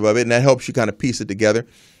perspective of it, and that helps you kind of piece it together.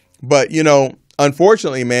 But,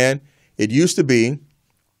 unfortunately, man, it used to be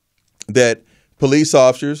that police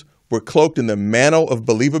officers were cloaked in the mantle of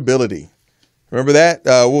believability. Remember that?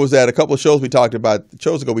 What was that? A couple of shows ago,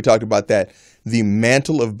 we talked about that, the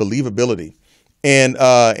mantle of believability.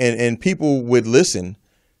 And people would listen,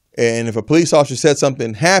 and if a police officer said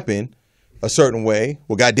something happened a certain way,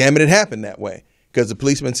 well, goddamn it happened that way because the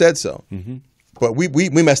policeman said so. Mm-hmm. But we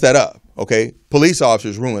messed that up, okay? Police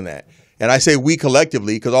officers ruined that. And I say we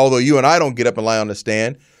collectively because although you and I don't get up and lie on the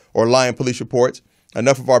stand or lie in police reports,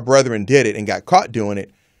 enough of our brethren did it and got caught doing it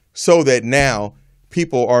so that now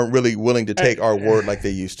people aren't really willing to take our word like they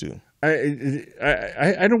used to.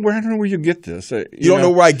 I don't know where you get this. You don't know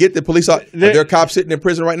where I get the police. Are there cops sitting in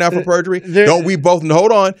prison right now for perjury? Don't we both know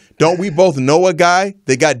a guy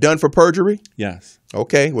that got done for perjury? Yes.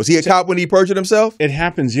 Okay. Was he a cop when he perjured himself? It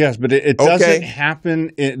happens, yes, but it doesn't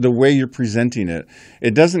happen the way you're presenting it.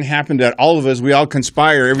 It doesn't happen that all of us, we all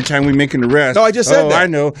conspire every time we make an arrest. No, I just said that. I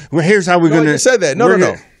know. Well, here's how we're going to. I just said that.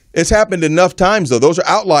 No. It's happened enough times, though. Those are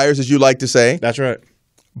outliers, as you like to say. That's right.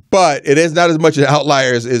 But it is not as much an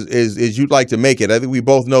outlier as you'd like to make it. I think we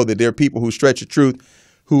both know that there are people who stretch the truth,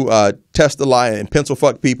 who test the lie and pencil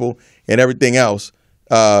fuck people and everything else.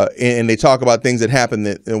 And they talk about things that happened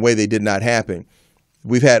in a way they did not happen.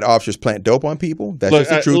 We've had officers plant dope on people. That's just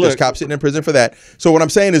the truth. There's cops sitting in prison for that. So what I'm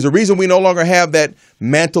saying is the reason we no longer have that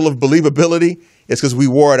mantle of believability It's because we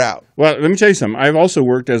wore it out. Well, let me tell you something. I've also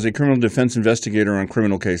worked as a criminal defense investigator on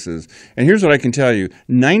criminal cases. And here's what I can tell you.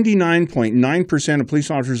 99.9% of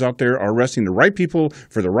police officers out there are arresting the right people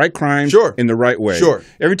for the right crimes in the right way. Sure.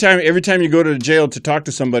 Every time you go to the jail to talk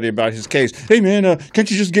to somebody about his case, hey, man, can't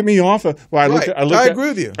you just get me off? Well, I agree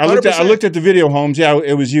with you. 100%. I looked at the video, Holmes. Yeah,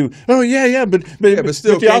 it was you. Oh, yeah, but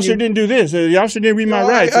still, the officer didn't do this. The officer didn't read my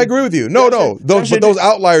rights. I agree with you. No. Those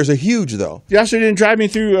outliers are huge, though. The officer didn't drive me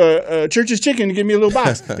through Church's Chicken to give me a little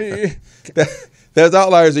box. Those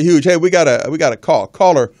outliers are huge. Hey, we got a call.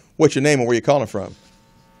 Caller, what's your name and where you calling from?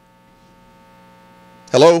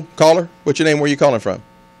 Hello, caller. What's your name? Where you calling from?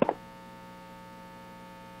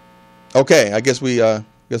 Okay, I guess we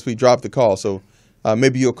dropped the call. So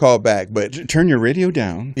maybe you'll call back. But turn your radio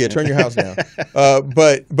down. Yeah, turn your house down.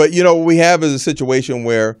 But what we have is a situation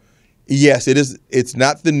where, yes, it's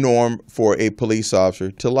not the norm for a police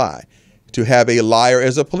officer to lie. To have a liar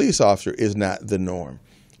as a police officer is not the norm.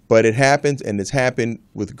 But it happens, and it's happened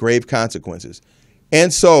with grave consequences.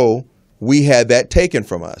 And so we had that taken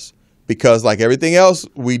from us because, like everything else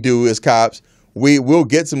we do as cops, we'll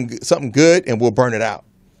get something good and we'll burn it out.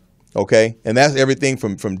 Okay, and that's everything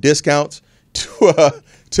from discounts to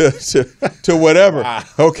whatever. Wow.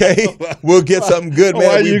 Okay, we'll get something good,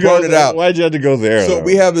 man. We burn it out. Why'd you have to go there? So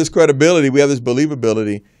we have this credibility, we have this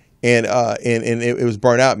believability. And it was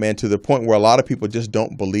burnt out, man, to the point where a lot of people just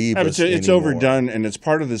don't believe us anymore. It's overdone, and it's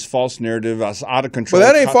part of this false narrative. It's out of control.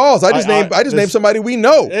 But that ain't false. I just named somebody we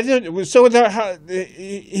know. So without I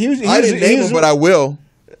didn't name him, but I will.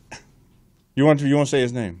 You want to say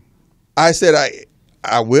his name? I said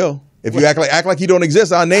I will. If you act like you don't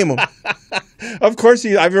exist, I'll name him. Of course,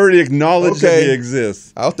 I've already acknowledged that he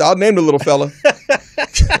exists. I'll name the little fella.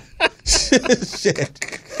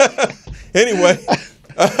 Shit. Anyway.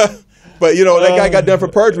 But that guy got done for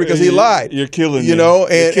perjury because he lied. You're killing me. And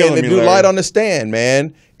the dude lied on the stand,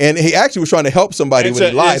 man. And he actually was trying to help somebody when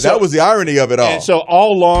he lied. That was the irony of it all. So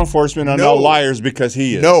all law enforcement are now liars because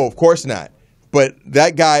he is. No, of course not. But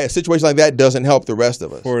that guy, a situation like that doesn't help the rest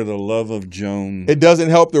of us. For the love of Joan. It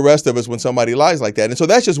doesn't help the rest of us when somebody lies like that. And so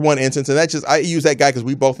that's just one instance. And that's just, I use that guy because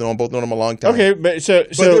we both known him a long time. Okay, but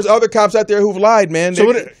there's other cops out there who've lied, man.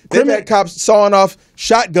 They've had cops sawing off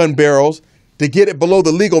shotgun barrels to get it below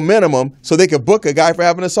the legal minimum so they could book a guy for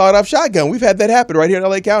having a sawed-off shotgun. We've had that happen right here in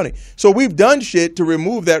L.A. County. So we've done shit to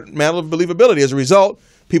remove that mantle of believability. As a result,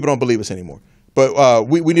 people don't believe us anymore. But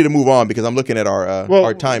we need to move on because I'm looking at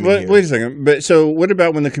our timing here. Wait a second. But so what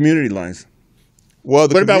about when the community lies? Well,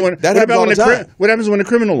 what happens when a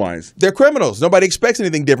criminal lies? They're criminals. Nobody expects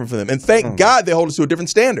anything different from them. And thank God they hold us to a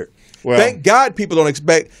different standard. Well, thank God people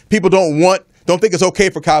don't think it's okay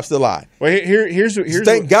for cops to lie. Well, here's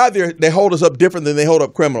thank God they hold us up different than they hold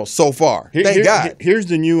up criminals so far. Thank God. Here's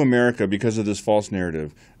the new America because of this false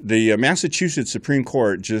narrative. The Massachusetts Supreme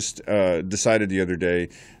Court just decided the other day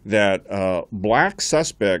that black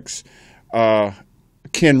suspects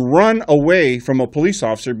can run away from a police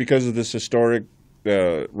officer because of this historic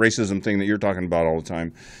racism thing that you're talking about all the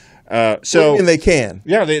time. And they can.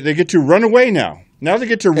 Yeah, they get to run away now. Now they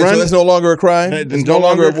get to run. So that's no longer a crime? It's no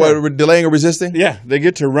longer delaying or resisting? Yeah, they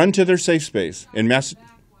get to run to their safe space in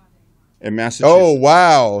Massachusetts. Oh,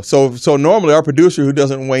 wow. So normally our producer who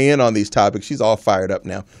doesn't weigh in on these topics, she's all fired up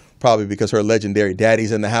now, probably because her legendary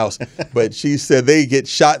daddy's in the house. But she said they get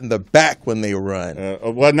shot in the back when they run.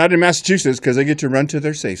 Well, not in Massachusetts because they get to run to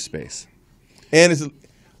their safe space. And it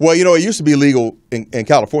used to be illegal in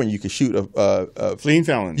California. You could shoot fleeing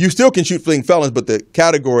felons. You still can shoot fleeing felons, but the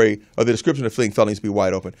category or the description of fleeing felons needs to be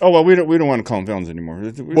wide open. Oh well, we don't want to call them felons anymore.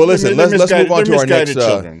 Well, listen, let's move on to our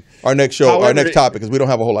next show, our next topic, because we don't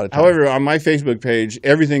have a whole lot of time. However, on my Facebook page,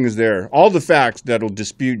 everything is there. All the facts that'll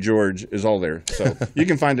dispute George is all there, so you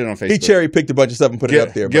can find it on Facebook. He cherry picked a bunch of stuff and put it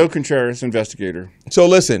up there. Gil Contreras, investigator. So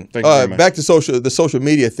listen, back to the social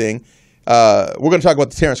media thing. We're going to talk about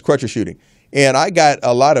the Terence Crutcher shooting. And I got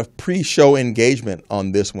a lot of pre-show engagement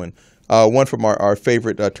on this one. One from our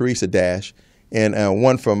favorite Teresa Dash, and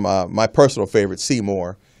one from my personal favorite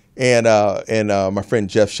Seymour, and my friend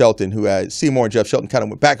Jeff Shelton. Seymour and Jeff Shelton kind of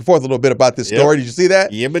went back and forth a little bit about this story. Did you see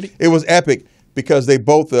that? Yeah, buddy. It was epic because they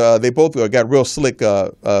both got real slick,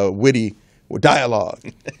 witty dialogue.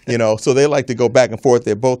 So they like to go back and forth.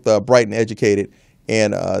 They're both bright and educated,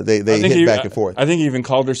 and they hit back and forth. I think he even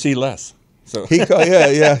called her C less. So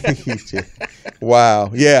wow,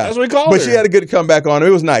 yeah. That's what we called her. But she had a good comeback on her.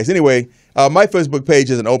 It was nice. Anyway, my Facebook page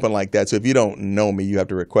isn't open like that, so if you don't know me, you have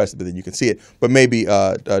to request it, but then you can see it. But maybe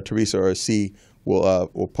Teresa or C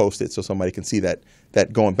will post it so somebody can see that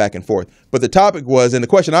going back and forth. But the topic was, and the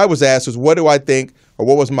question I was asked was, what do I think, or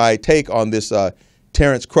what was my take on this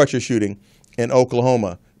Terence Crutcher shooting in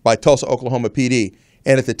Oklahoma? by Tulsa, Oklahoma PD.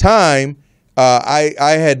 And at the time, I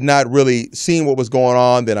had not really seen what was going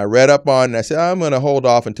on. Then I read up on it, and I said, I'm going to hold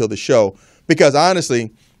off until the show. Because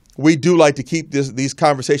honestly, we do like to keep these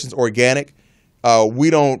conversations organic. We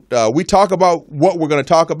talk about what we're going to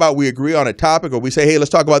talk about. We agree on a topic, or we say, hey,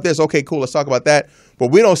 let's talk about this. Okay, cool, let's talk about that.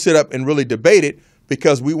 But we don't sit up and really debate it,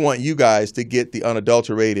 because we want you guys to get the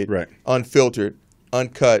unadulterated, unfiltered,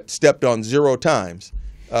 uncut, stepped on 0 times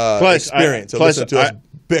experience. Listen to us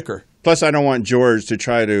bicker. Plus, I don't want George to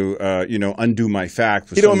try to, undo my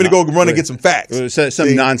fact. He don't want me to go run and get some facts.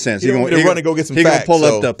 Some nonsense. He don't want me to run and go get some facts. He can pull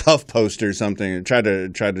up the puff post or something and try to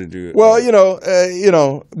do it. Well,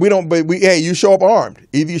 we don't. But hey, you show up armed.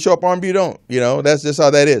 Either you show up armed or you don't. That's just how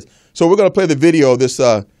that is. So we're going to play the video of this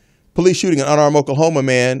police shooting an unarmed Oklahoma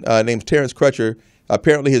man named Terence Crutcher.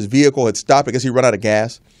 Apparently, his vehicle had stopped. I guess he ran out of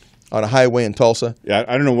gas on a highway in Tulsa. Yeah,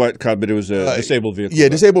 I don't know what, but it was a disabled vehicle. Yeah,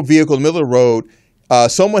 disabled vehicle in the middle of the road.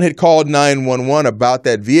 Someone had called 911 about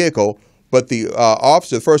that vehicle, but the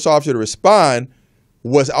first officer to respond,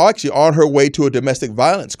 was actually on her way to a domestic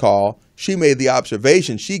violence call. She made the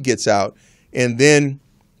observation. She gets out, and then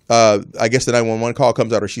I guess the 911 call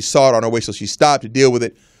comes out, or she saw it on her way, so she stopped to deal with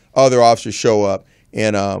it. Other officers show up,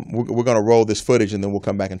 and we're going to roll this footage, and then we'll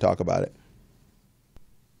come back and talk about it.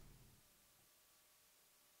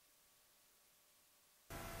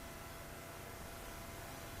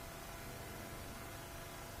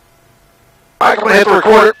 I'm going to hit the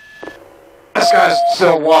recorder. This guy's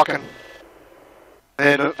still walking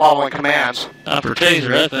and following commands. Not for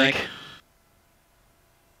taser, I think.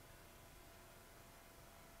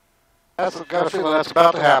 I've got a feeling that's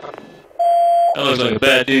about to happen. That looks like a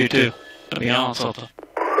bad dude, too, to be honest with you.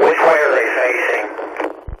 Which way are they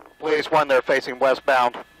facing? Police 1, they're facing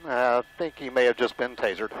westbound. I think he may have just been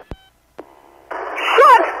tasered.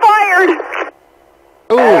 Shots fired!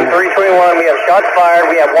 Ooh. 321, we have shots fired.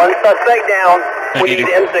 We have 1 suspect down. We need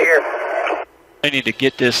to enter here. They need to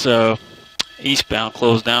get this eastbound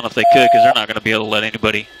closed down if they could, because they're not going to be able to let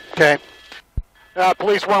anybody. Okay.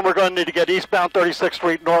 Police 1, we're going to need to get eastbound 36th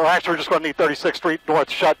Street North. Actually, we're just going to need 36th Street North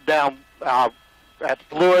shut down at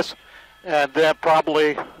Lewis, and then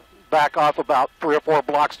probably back off about 3 or 4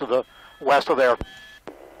 blocks to the west of there.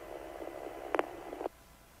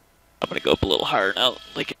 I'm going to go up a little higher now,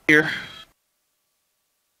 like here.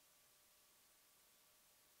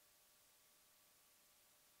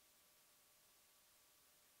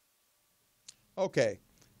 Okay,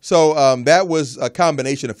 so that was a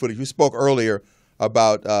combination of footage. We spoke earlier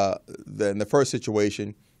about in the first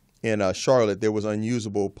situation in Charlotte, there was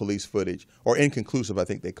unusable police footage, or inconclusive, I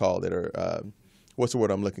think they called it, or what's the word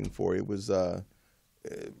I'm looking for? It was,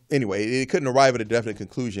 anyway, it couldn't arrive at a definite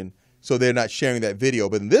conclusion, so they're not sharing that video.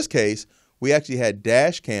 But in this case, we actually had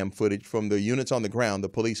dash cam footage from the units on the ground, the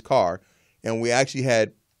police car, and we actually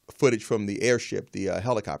had footage from the airship, the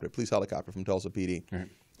helicopter, police helicopter from Tulsa PD. Right.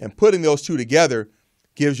 And putting those two together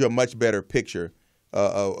gives you a much better picture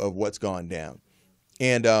of what's gone down.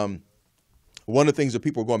 And one of the things that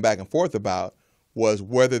people were going back and forth about was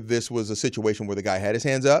whether this was a situation where the guy had his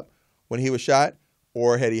hands up when he was shot,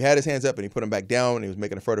 or had he had his hands up and he put them back down and he was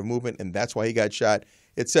making a furtive movement and that's why he got shot,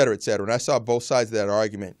 et cetera, et cetera. And I saw both sides of that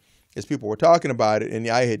argument as people were talking about it, and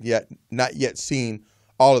I had not yet seen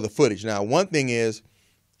all of the footage. Now, one thing is,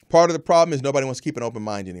 part of the problem is nobody wants to keep an open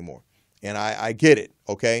mind anymore. And I get it,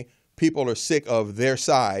 okay? People are sick of their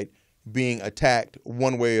side being attacked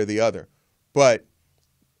one way or the other.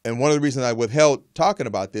 And one of the reasons I withheld talking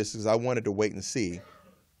about this is I wanted to wait and see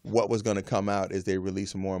what was going to come out as they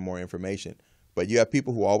release more and more information. But you have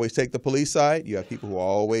people who always take the police side. You have people who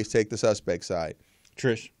always take the suspect side.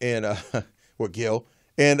 Trish. And, or Gil.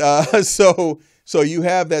 And so you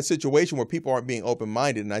have that situation where people aren't being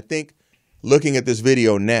open-minded. And I think looking at this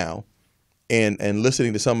video now, and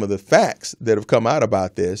listening to some of the facts that have come out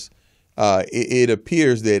about this, it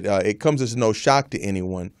appears that it comes as no shock to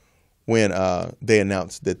anyone when they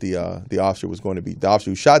announced that the officer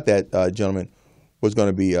who shot that gentleman was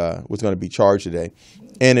going to be charged today.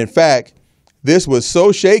 And in fact, this was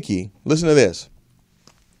so shaky. Listen to this.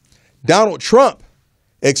 Donald Trump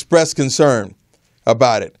expressed concern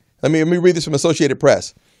about it. Let me read this from Associated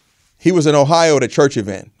Press. He was in Ohio at a church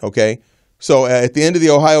event. Okay. So at the end of the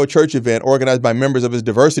Ohio church event organized by members of his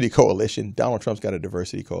diversity coalition, Donald Trump's got a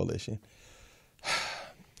diversity coalition.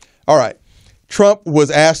 All right. Trump was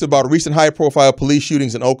asked about recent high-profile police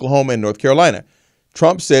shootings in Oklahoma and North Carolina.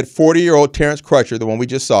 Trump said 40-year-old Terence Crutcher, the one we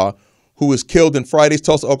just saw, who was killed in Friday's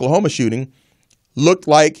Tulsa, Oklahoma shooting, looked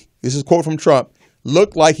like, this is a quote from Trump,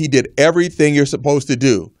 looked like he did everything you're supposed to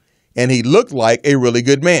do, and he looked like a really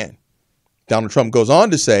good man. Donald Trump goes on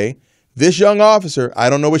to say, this young officer, I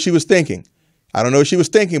don't know what she was thinking. I don't know what she was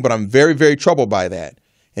thinking, but I'm very, very troubled by that.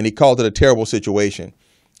 And he called it a terrible situation.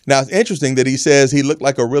 Now, it's interesting that he says he looked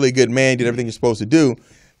like a really good man, did everything you're supposed to do.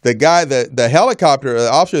 The guy, the helicopter,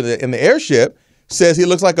 the officer in the airship says he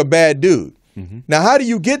looks like a bad dude. Now, how do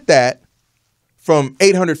you get that from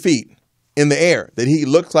 800 feet in the air, that he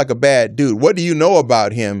looks like a bad dude? What do you know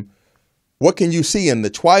about him? What can you see in the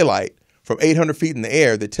twilight from 800 feet in the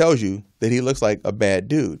air that tells you that he looks like a bad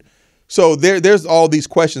dude? So there's all these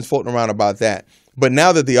questions floating around about that. But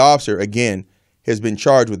now that the officer, again, has been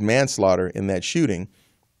charged with manslaughter in that shooting,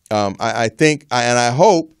 I think and I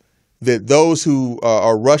hope that those who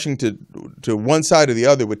are rushing to one side or the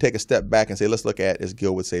other would take a step back and say, let's look at, as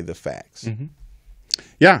Gil would say, the facts.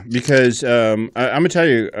 Yeah, because I'm going to tell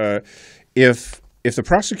you, if the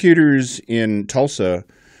prosecutors in Tulsa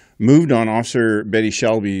moved on Officer Betty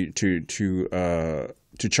Shelby to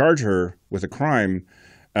charge her with a crime,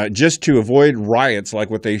 just to avoid riots like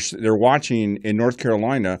what they're watching in North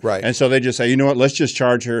Carolina. Right. And so they just say, you know what, let's just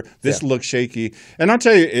charge her. This looks shaky. And I'll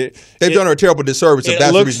tell you, they've done her a terrible disservice if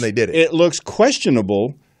that's the reason they did it. It looks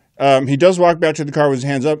questionable. He does walk back to the car with his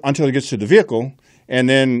hands up until he gets to the vehicle. And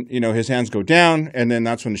then, his hands go down, and then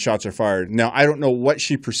that's when the shots are fired. Now, I don't know what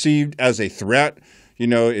she perceived as a threat.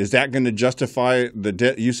 Is that going to justify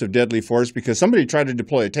the use of deadly force? Because somebody tried to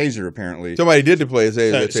deploy a taser, apparently. Somebody did deploy a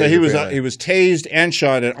taser. So he was tased and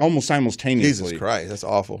shot at almost simultaneously. Jesus Christ, that's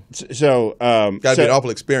awful. So got to be an awful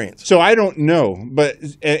experience. So I don't know, but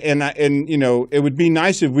it would be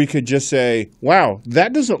nice if we could just say, "Wow,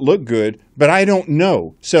 that doesn't look good," but I don't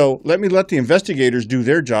know. So let the investigators do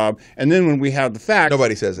their job, and then when we have the facts,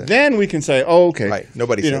 nobody says that. Then we can say, "Oh, okay." Right.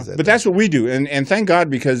 Nobody says that. But that's what we do, and thank God,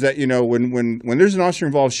 because that when there's an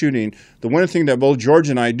officer-involved shooting, the one thing that both George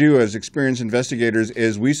and I do as experienced investigators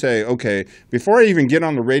is we say, okay, before I even get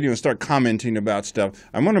on the radio and start commenting about stuff,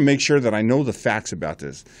 I want to make sure that I know the facts about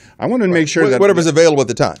this. I want to make sure that whatever's available at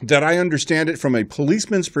the time, that I understand it from a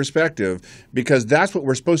policeman's perspective, because that's what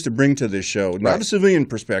we're supposed to bring to this show, not a civilian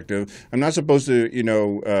perspective. I'm not supposed to,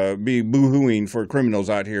 be boo-hooing for criminals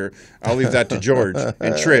out here. I'll leave that to George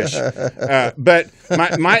and Trish. But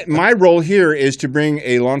my role here is to bring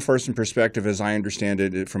a law enforcement perspective, as I understand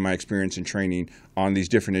it, from my experience and training on these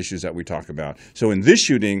different issues that we talk about. So in this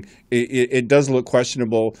shooting, it does look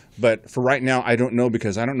questionable, but for right now, I don't know,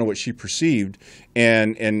 because I don't know what she perceived.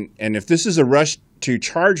 And if this is a rush to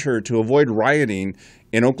charge her to avoid rioting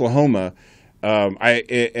in Oklahoma,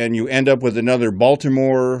 and you end up with another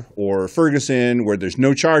Baltimore or Ferguson where there's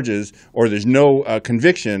no charges or there's no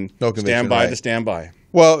conviction, stand by to stand by.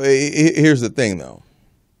 Well, here's the thing, though.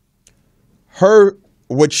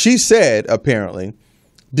 What she said, apparently,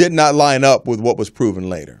 did not line up with what was proven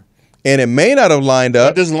later. And it may not have lined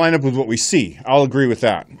up. It doesn't line up with what we see. I'll agree with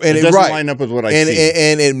that. And it doesn't line up with what I see.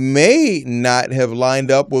 And it may not have lined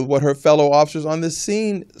up with what her fellow officers on the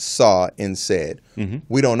scene saw and said.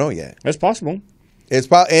 We don't know yet. That's possible.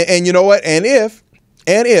 And you know what? And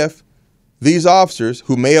if these officers,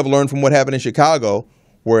 who may have learned from what happened in Chicago,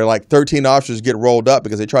 where like 13 officers get rolled up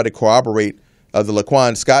because they tried to corroborate the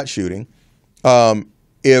Laquan Scott shooting,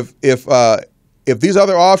 if these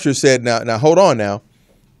other officers said, now hold on now,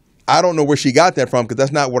 I don't know where she got that from because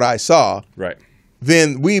that's not what I saw. Right.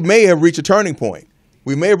 Then we may have reached a turning point.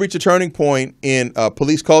 We may have reached a turning point in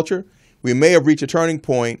police culture. We may have reached a turning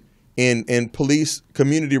point in police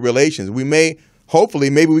community relations.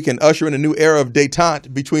 Maybe we can usher in a new era of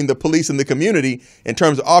détente between the police and the community in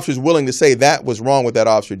terms of officers willing to say that was wrong what that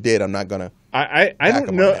officer did. I'm not going to. I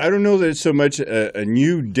don't know. I don't know that it's so much a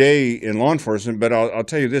new day in law enforcement, but I'll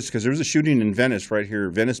tell you this, because there was a shooting in Venice right here,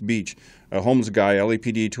 Venice Beach, a homeless guy,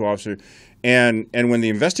 LAPD, 2 officer. And when the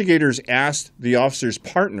investigators asked the officer's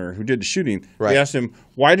partner who did the shooting, they asked him,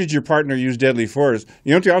 why did your partner use deadly force?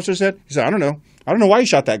 You know what the officer said? He said, I don't know. I don't know why he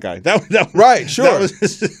shot that guy. Right, sure.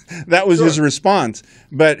 That was his response.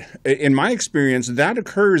 But in my experience, that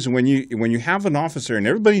occurs when you have an officer, and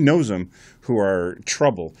everybody knows them, who are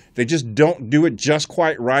trouble. They just don't do it just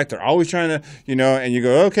quite right. They're always trying to, and you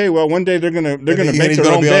go, okay, well, one day they're gonna make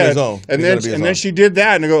their own bed, and then she did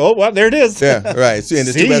that, and they go, oh, well, there it is. Yeah, right. See, and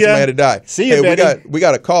it's too bad somebody had to die. See you, Betty. we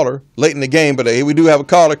got a caller late in the game, but we do have a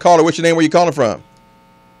caller. Caller, what's your name? Where you calling from?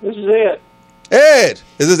 This is Ed. Ed,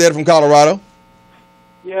 is this Ed from Colorado?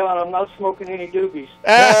 Yeah, I'm not smoking any doobies.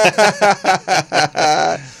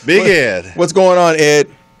 Big Ed. What's going on,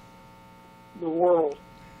 Ed? The world.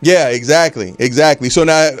 Yeah, exactly. So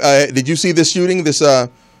now, did you see this shooting, this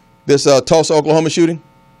Tulsa, Oklahoma shooting?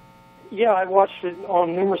 Yeah, I watched it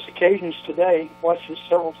on numerous occasions today. Watched it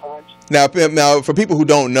several times. Now, for people who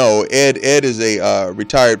don't know, Ed is a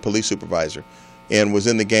retired police supervisor and was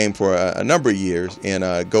in the game for a number of years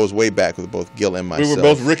and goes way back with both Gil and myself. We were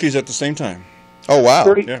both Rickies at the same time. Oh, wow.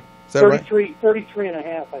 30, yeah. Is that 33, right? 33 and a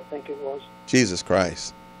half, I think it was. Jesus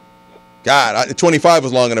Christ. God, 25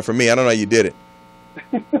 was long enough for me. I don't know how you did it.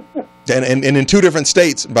 and in 2 different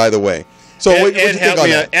states, by the way. So Ed, what you think on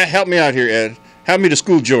that? Help me out here, Ed. Help me to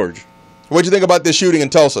school George. What do you think about this shooting in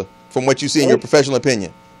Tulsa, from what you see in your professional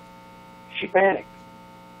opinion? She panicked.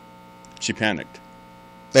 She panicked.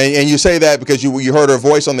 And you say that because you heard her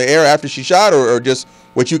voice on the air after she shot, or just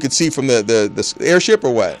what you could see from the airship,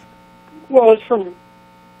 or what? Well, it's from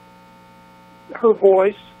her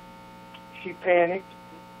voice. She panicked.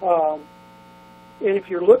 And if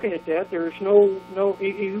you're looking at that, there's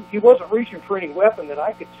he wasn't reaching for any weapon that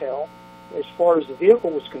I could tell as far as the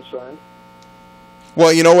vehicle was concerned.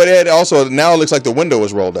 Well, you know what, Ed? Also, now it looks like the window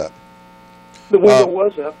was rolled up. The window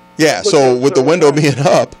was up. Yeah, so with the window being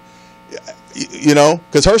up, you know,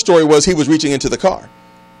 because her story was he was reaching into the car,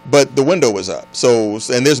 but the window was up. So,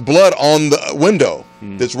 and there's blood on the window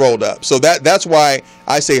that's rolled up. So that's why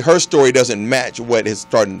I say her story doesn't match what is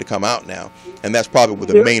starting to come out now, and that's probably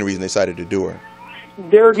the main reason they decided to do her.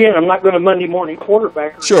 There again, I'm not going to Monday morning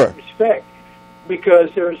quarterback her in that respect, because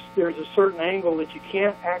there's a certain angle that you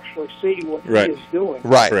can't actually see what he is doing.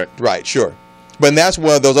 Right, sure. But that's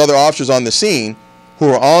one of those other officers on the scene who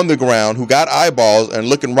are on the ground, who got eyeballs and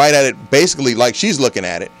looking right at it, basically like she's looking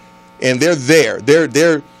at it, and they're there.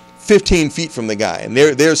 They're 15 feet from the guy, and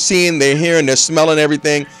they're seeing, they're hearing, they're smelling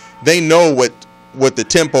everything. They know what the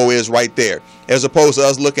tempo is right there, as opposed to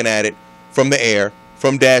us looking at it from the air,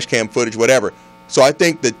 from dash cam footage, whatever. So I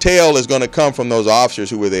think the tale is going to come from those officers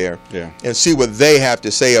who were there, and see what they have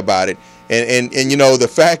to say about it. And you know, the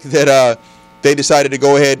fact that they decided to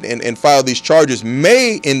go ahead and file these charges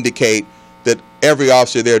may indicate that every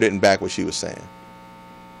officer there didn't back what she was saying.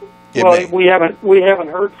 We haven't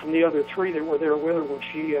heard from the other 3 that were there with her when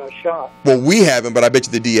she shot. Well, we haven't, but I bet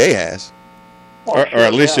you the DA has, or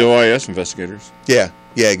at least the OIS investigators. Yeah,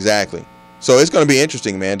 exactly. So it's going to be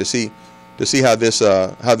interesting, man, to see how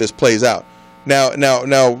this plays out.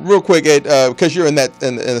 Now, real quick, Ed, because you're in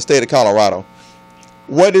the state of Colorado,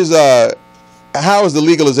 how is the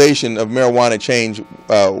legalization of marijuana change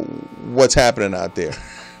what's happening out there?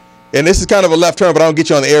 And this is kind of a left turn, but I don't get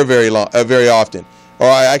you on the air very often. Or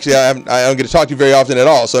I don't get to talk to you very often at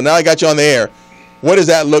all. So now I got you on the air. What does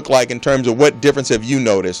that look like in terms of what difference have you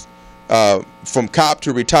noticed from cop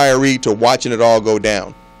to retiree to watching it all go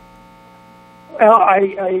down? Well,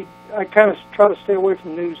 I kind of try to stay away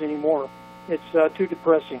from news anymore. It's too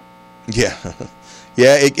depressing. Yeah.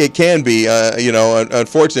 Yeah, it can be. You know,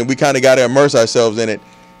 unfortunately, we kind of got to immerse ourselves in it,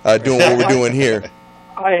 doing what we're doing here.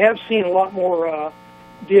 I have seen a lot more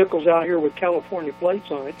vehicles out here with California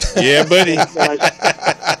plates on it. Yeah, buddy.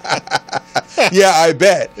 Yeah, I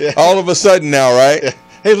bet. Yeah. All of a sudden now, right? Yeah.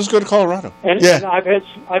 Hey, let's go to Colorado. And I've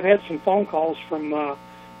had some phone calls from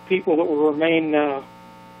people that will remain.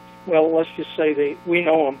 Well, let's just say we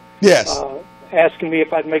know them. Yes. Asking me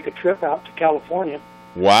if I'd make a trip out to California.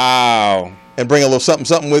 Wow. And bring a little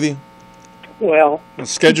something with you? Well.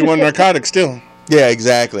 Schedule 1 narcotic still. Yeah,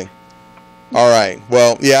 exactly. All right.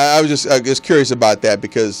 Well, yeah, I was just curious about that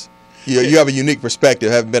because you have a unique perspective,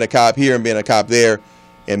 having been a cop here and being a cop there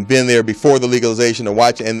and been there before the legalization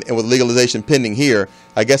and with legalization pending here.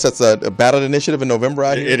 I guess that's a ballot initiative in November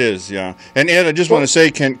out here? It is, yeah. And Ed, I just want to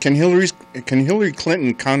say, can Hillary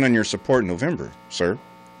Clinton count on your support in November, sir?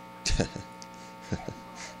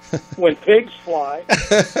 When pigs fly.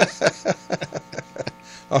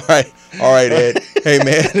 All right, Ed. Hey,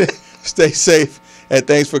 man, stay safe, and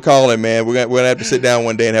thanks for calling, man. We're gonna have to sit down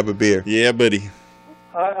one day and have a beer. Yeah, buddy.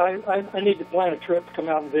 I need to plan a trip to come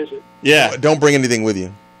out and visit. Yeah. Don't bring anything with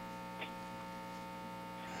you.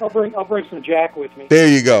 I'll bring some Jack with me. There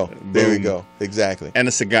you go. There we go. Exactly. And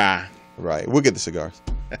a cigar. Right. We'll get the cigars.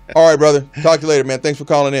 All right, brother. Talk to you later, man. Thanks for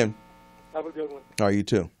calling in. Have a good one. All right, you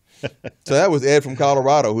too. So that was Ed from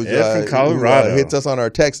Colorado, who hits us on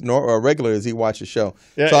our text regular as he watches the show.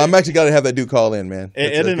 Yeah, so I'm actually got to have that dude call in, man.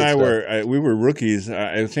 Ed and I were rookies.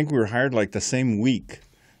 I think we were hired like the same week.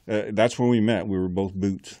 That's when we met. We were both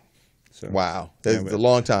boots. So, wow, that's a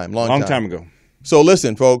long time ago. So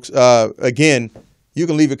listen, folks. Again, you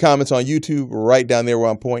can leave your comments on YouTube right down there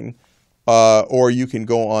where I'm pointing, or you can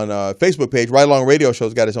go on Facebook page. Right Along Radio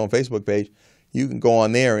Show's got its own Facebook page. You can go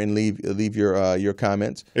on there and leave your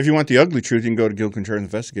comments. If you want the ugly truth, you can go to Gil Contreras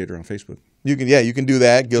Investigator on Facebook. You can do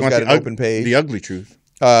that. Gil's got an open page. The ugly truth.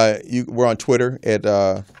 We're on Twitter at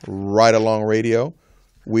Right Along Radio.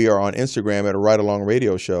 We are on Instagram at Right Along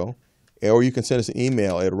Radio Show, or you can send us an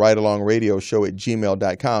email at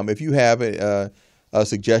rightalongradioshow@gmail.com. If you have a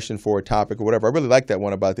suggestion for a topic or whatever, I really like that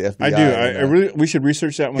one about the FBI. I do. We should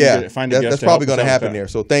reasonch that one. Yeah, find a guest. That's probably going to happen there.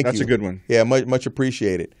 So thank you. That's a good one. Yeah, much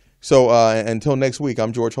appreciated. So until next week,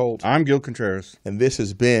 I'm George Holt. I'm Gil Contreras. And this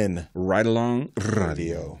has been Ride Along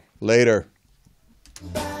Radio. Later.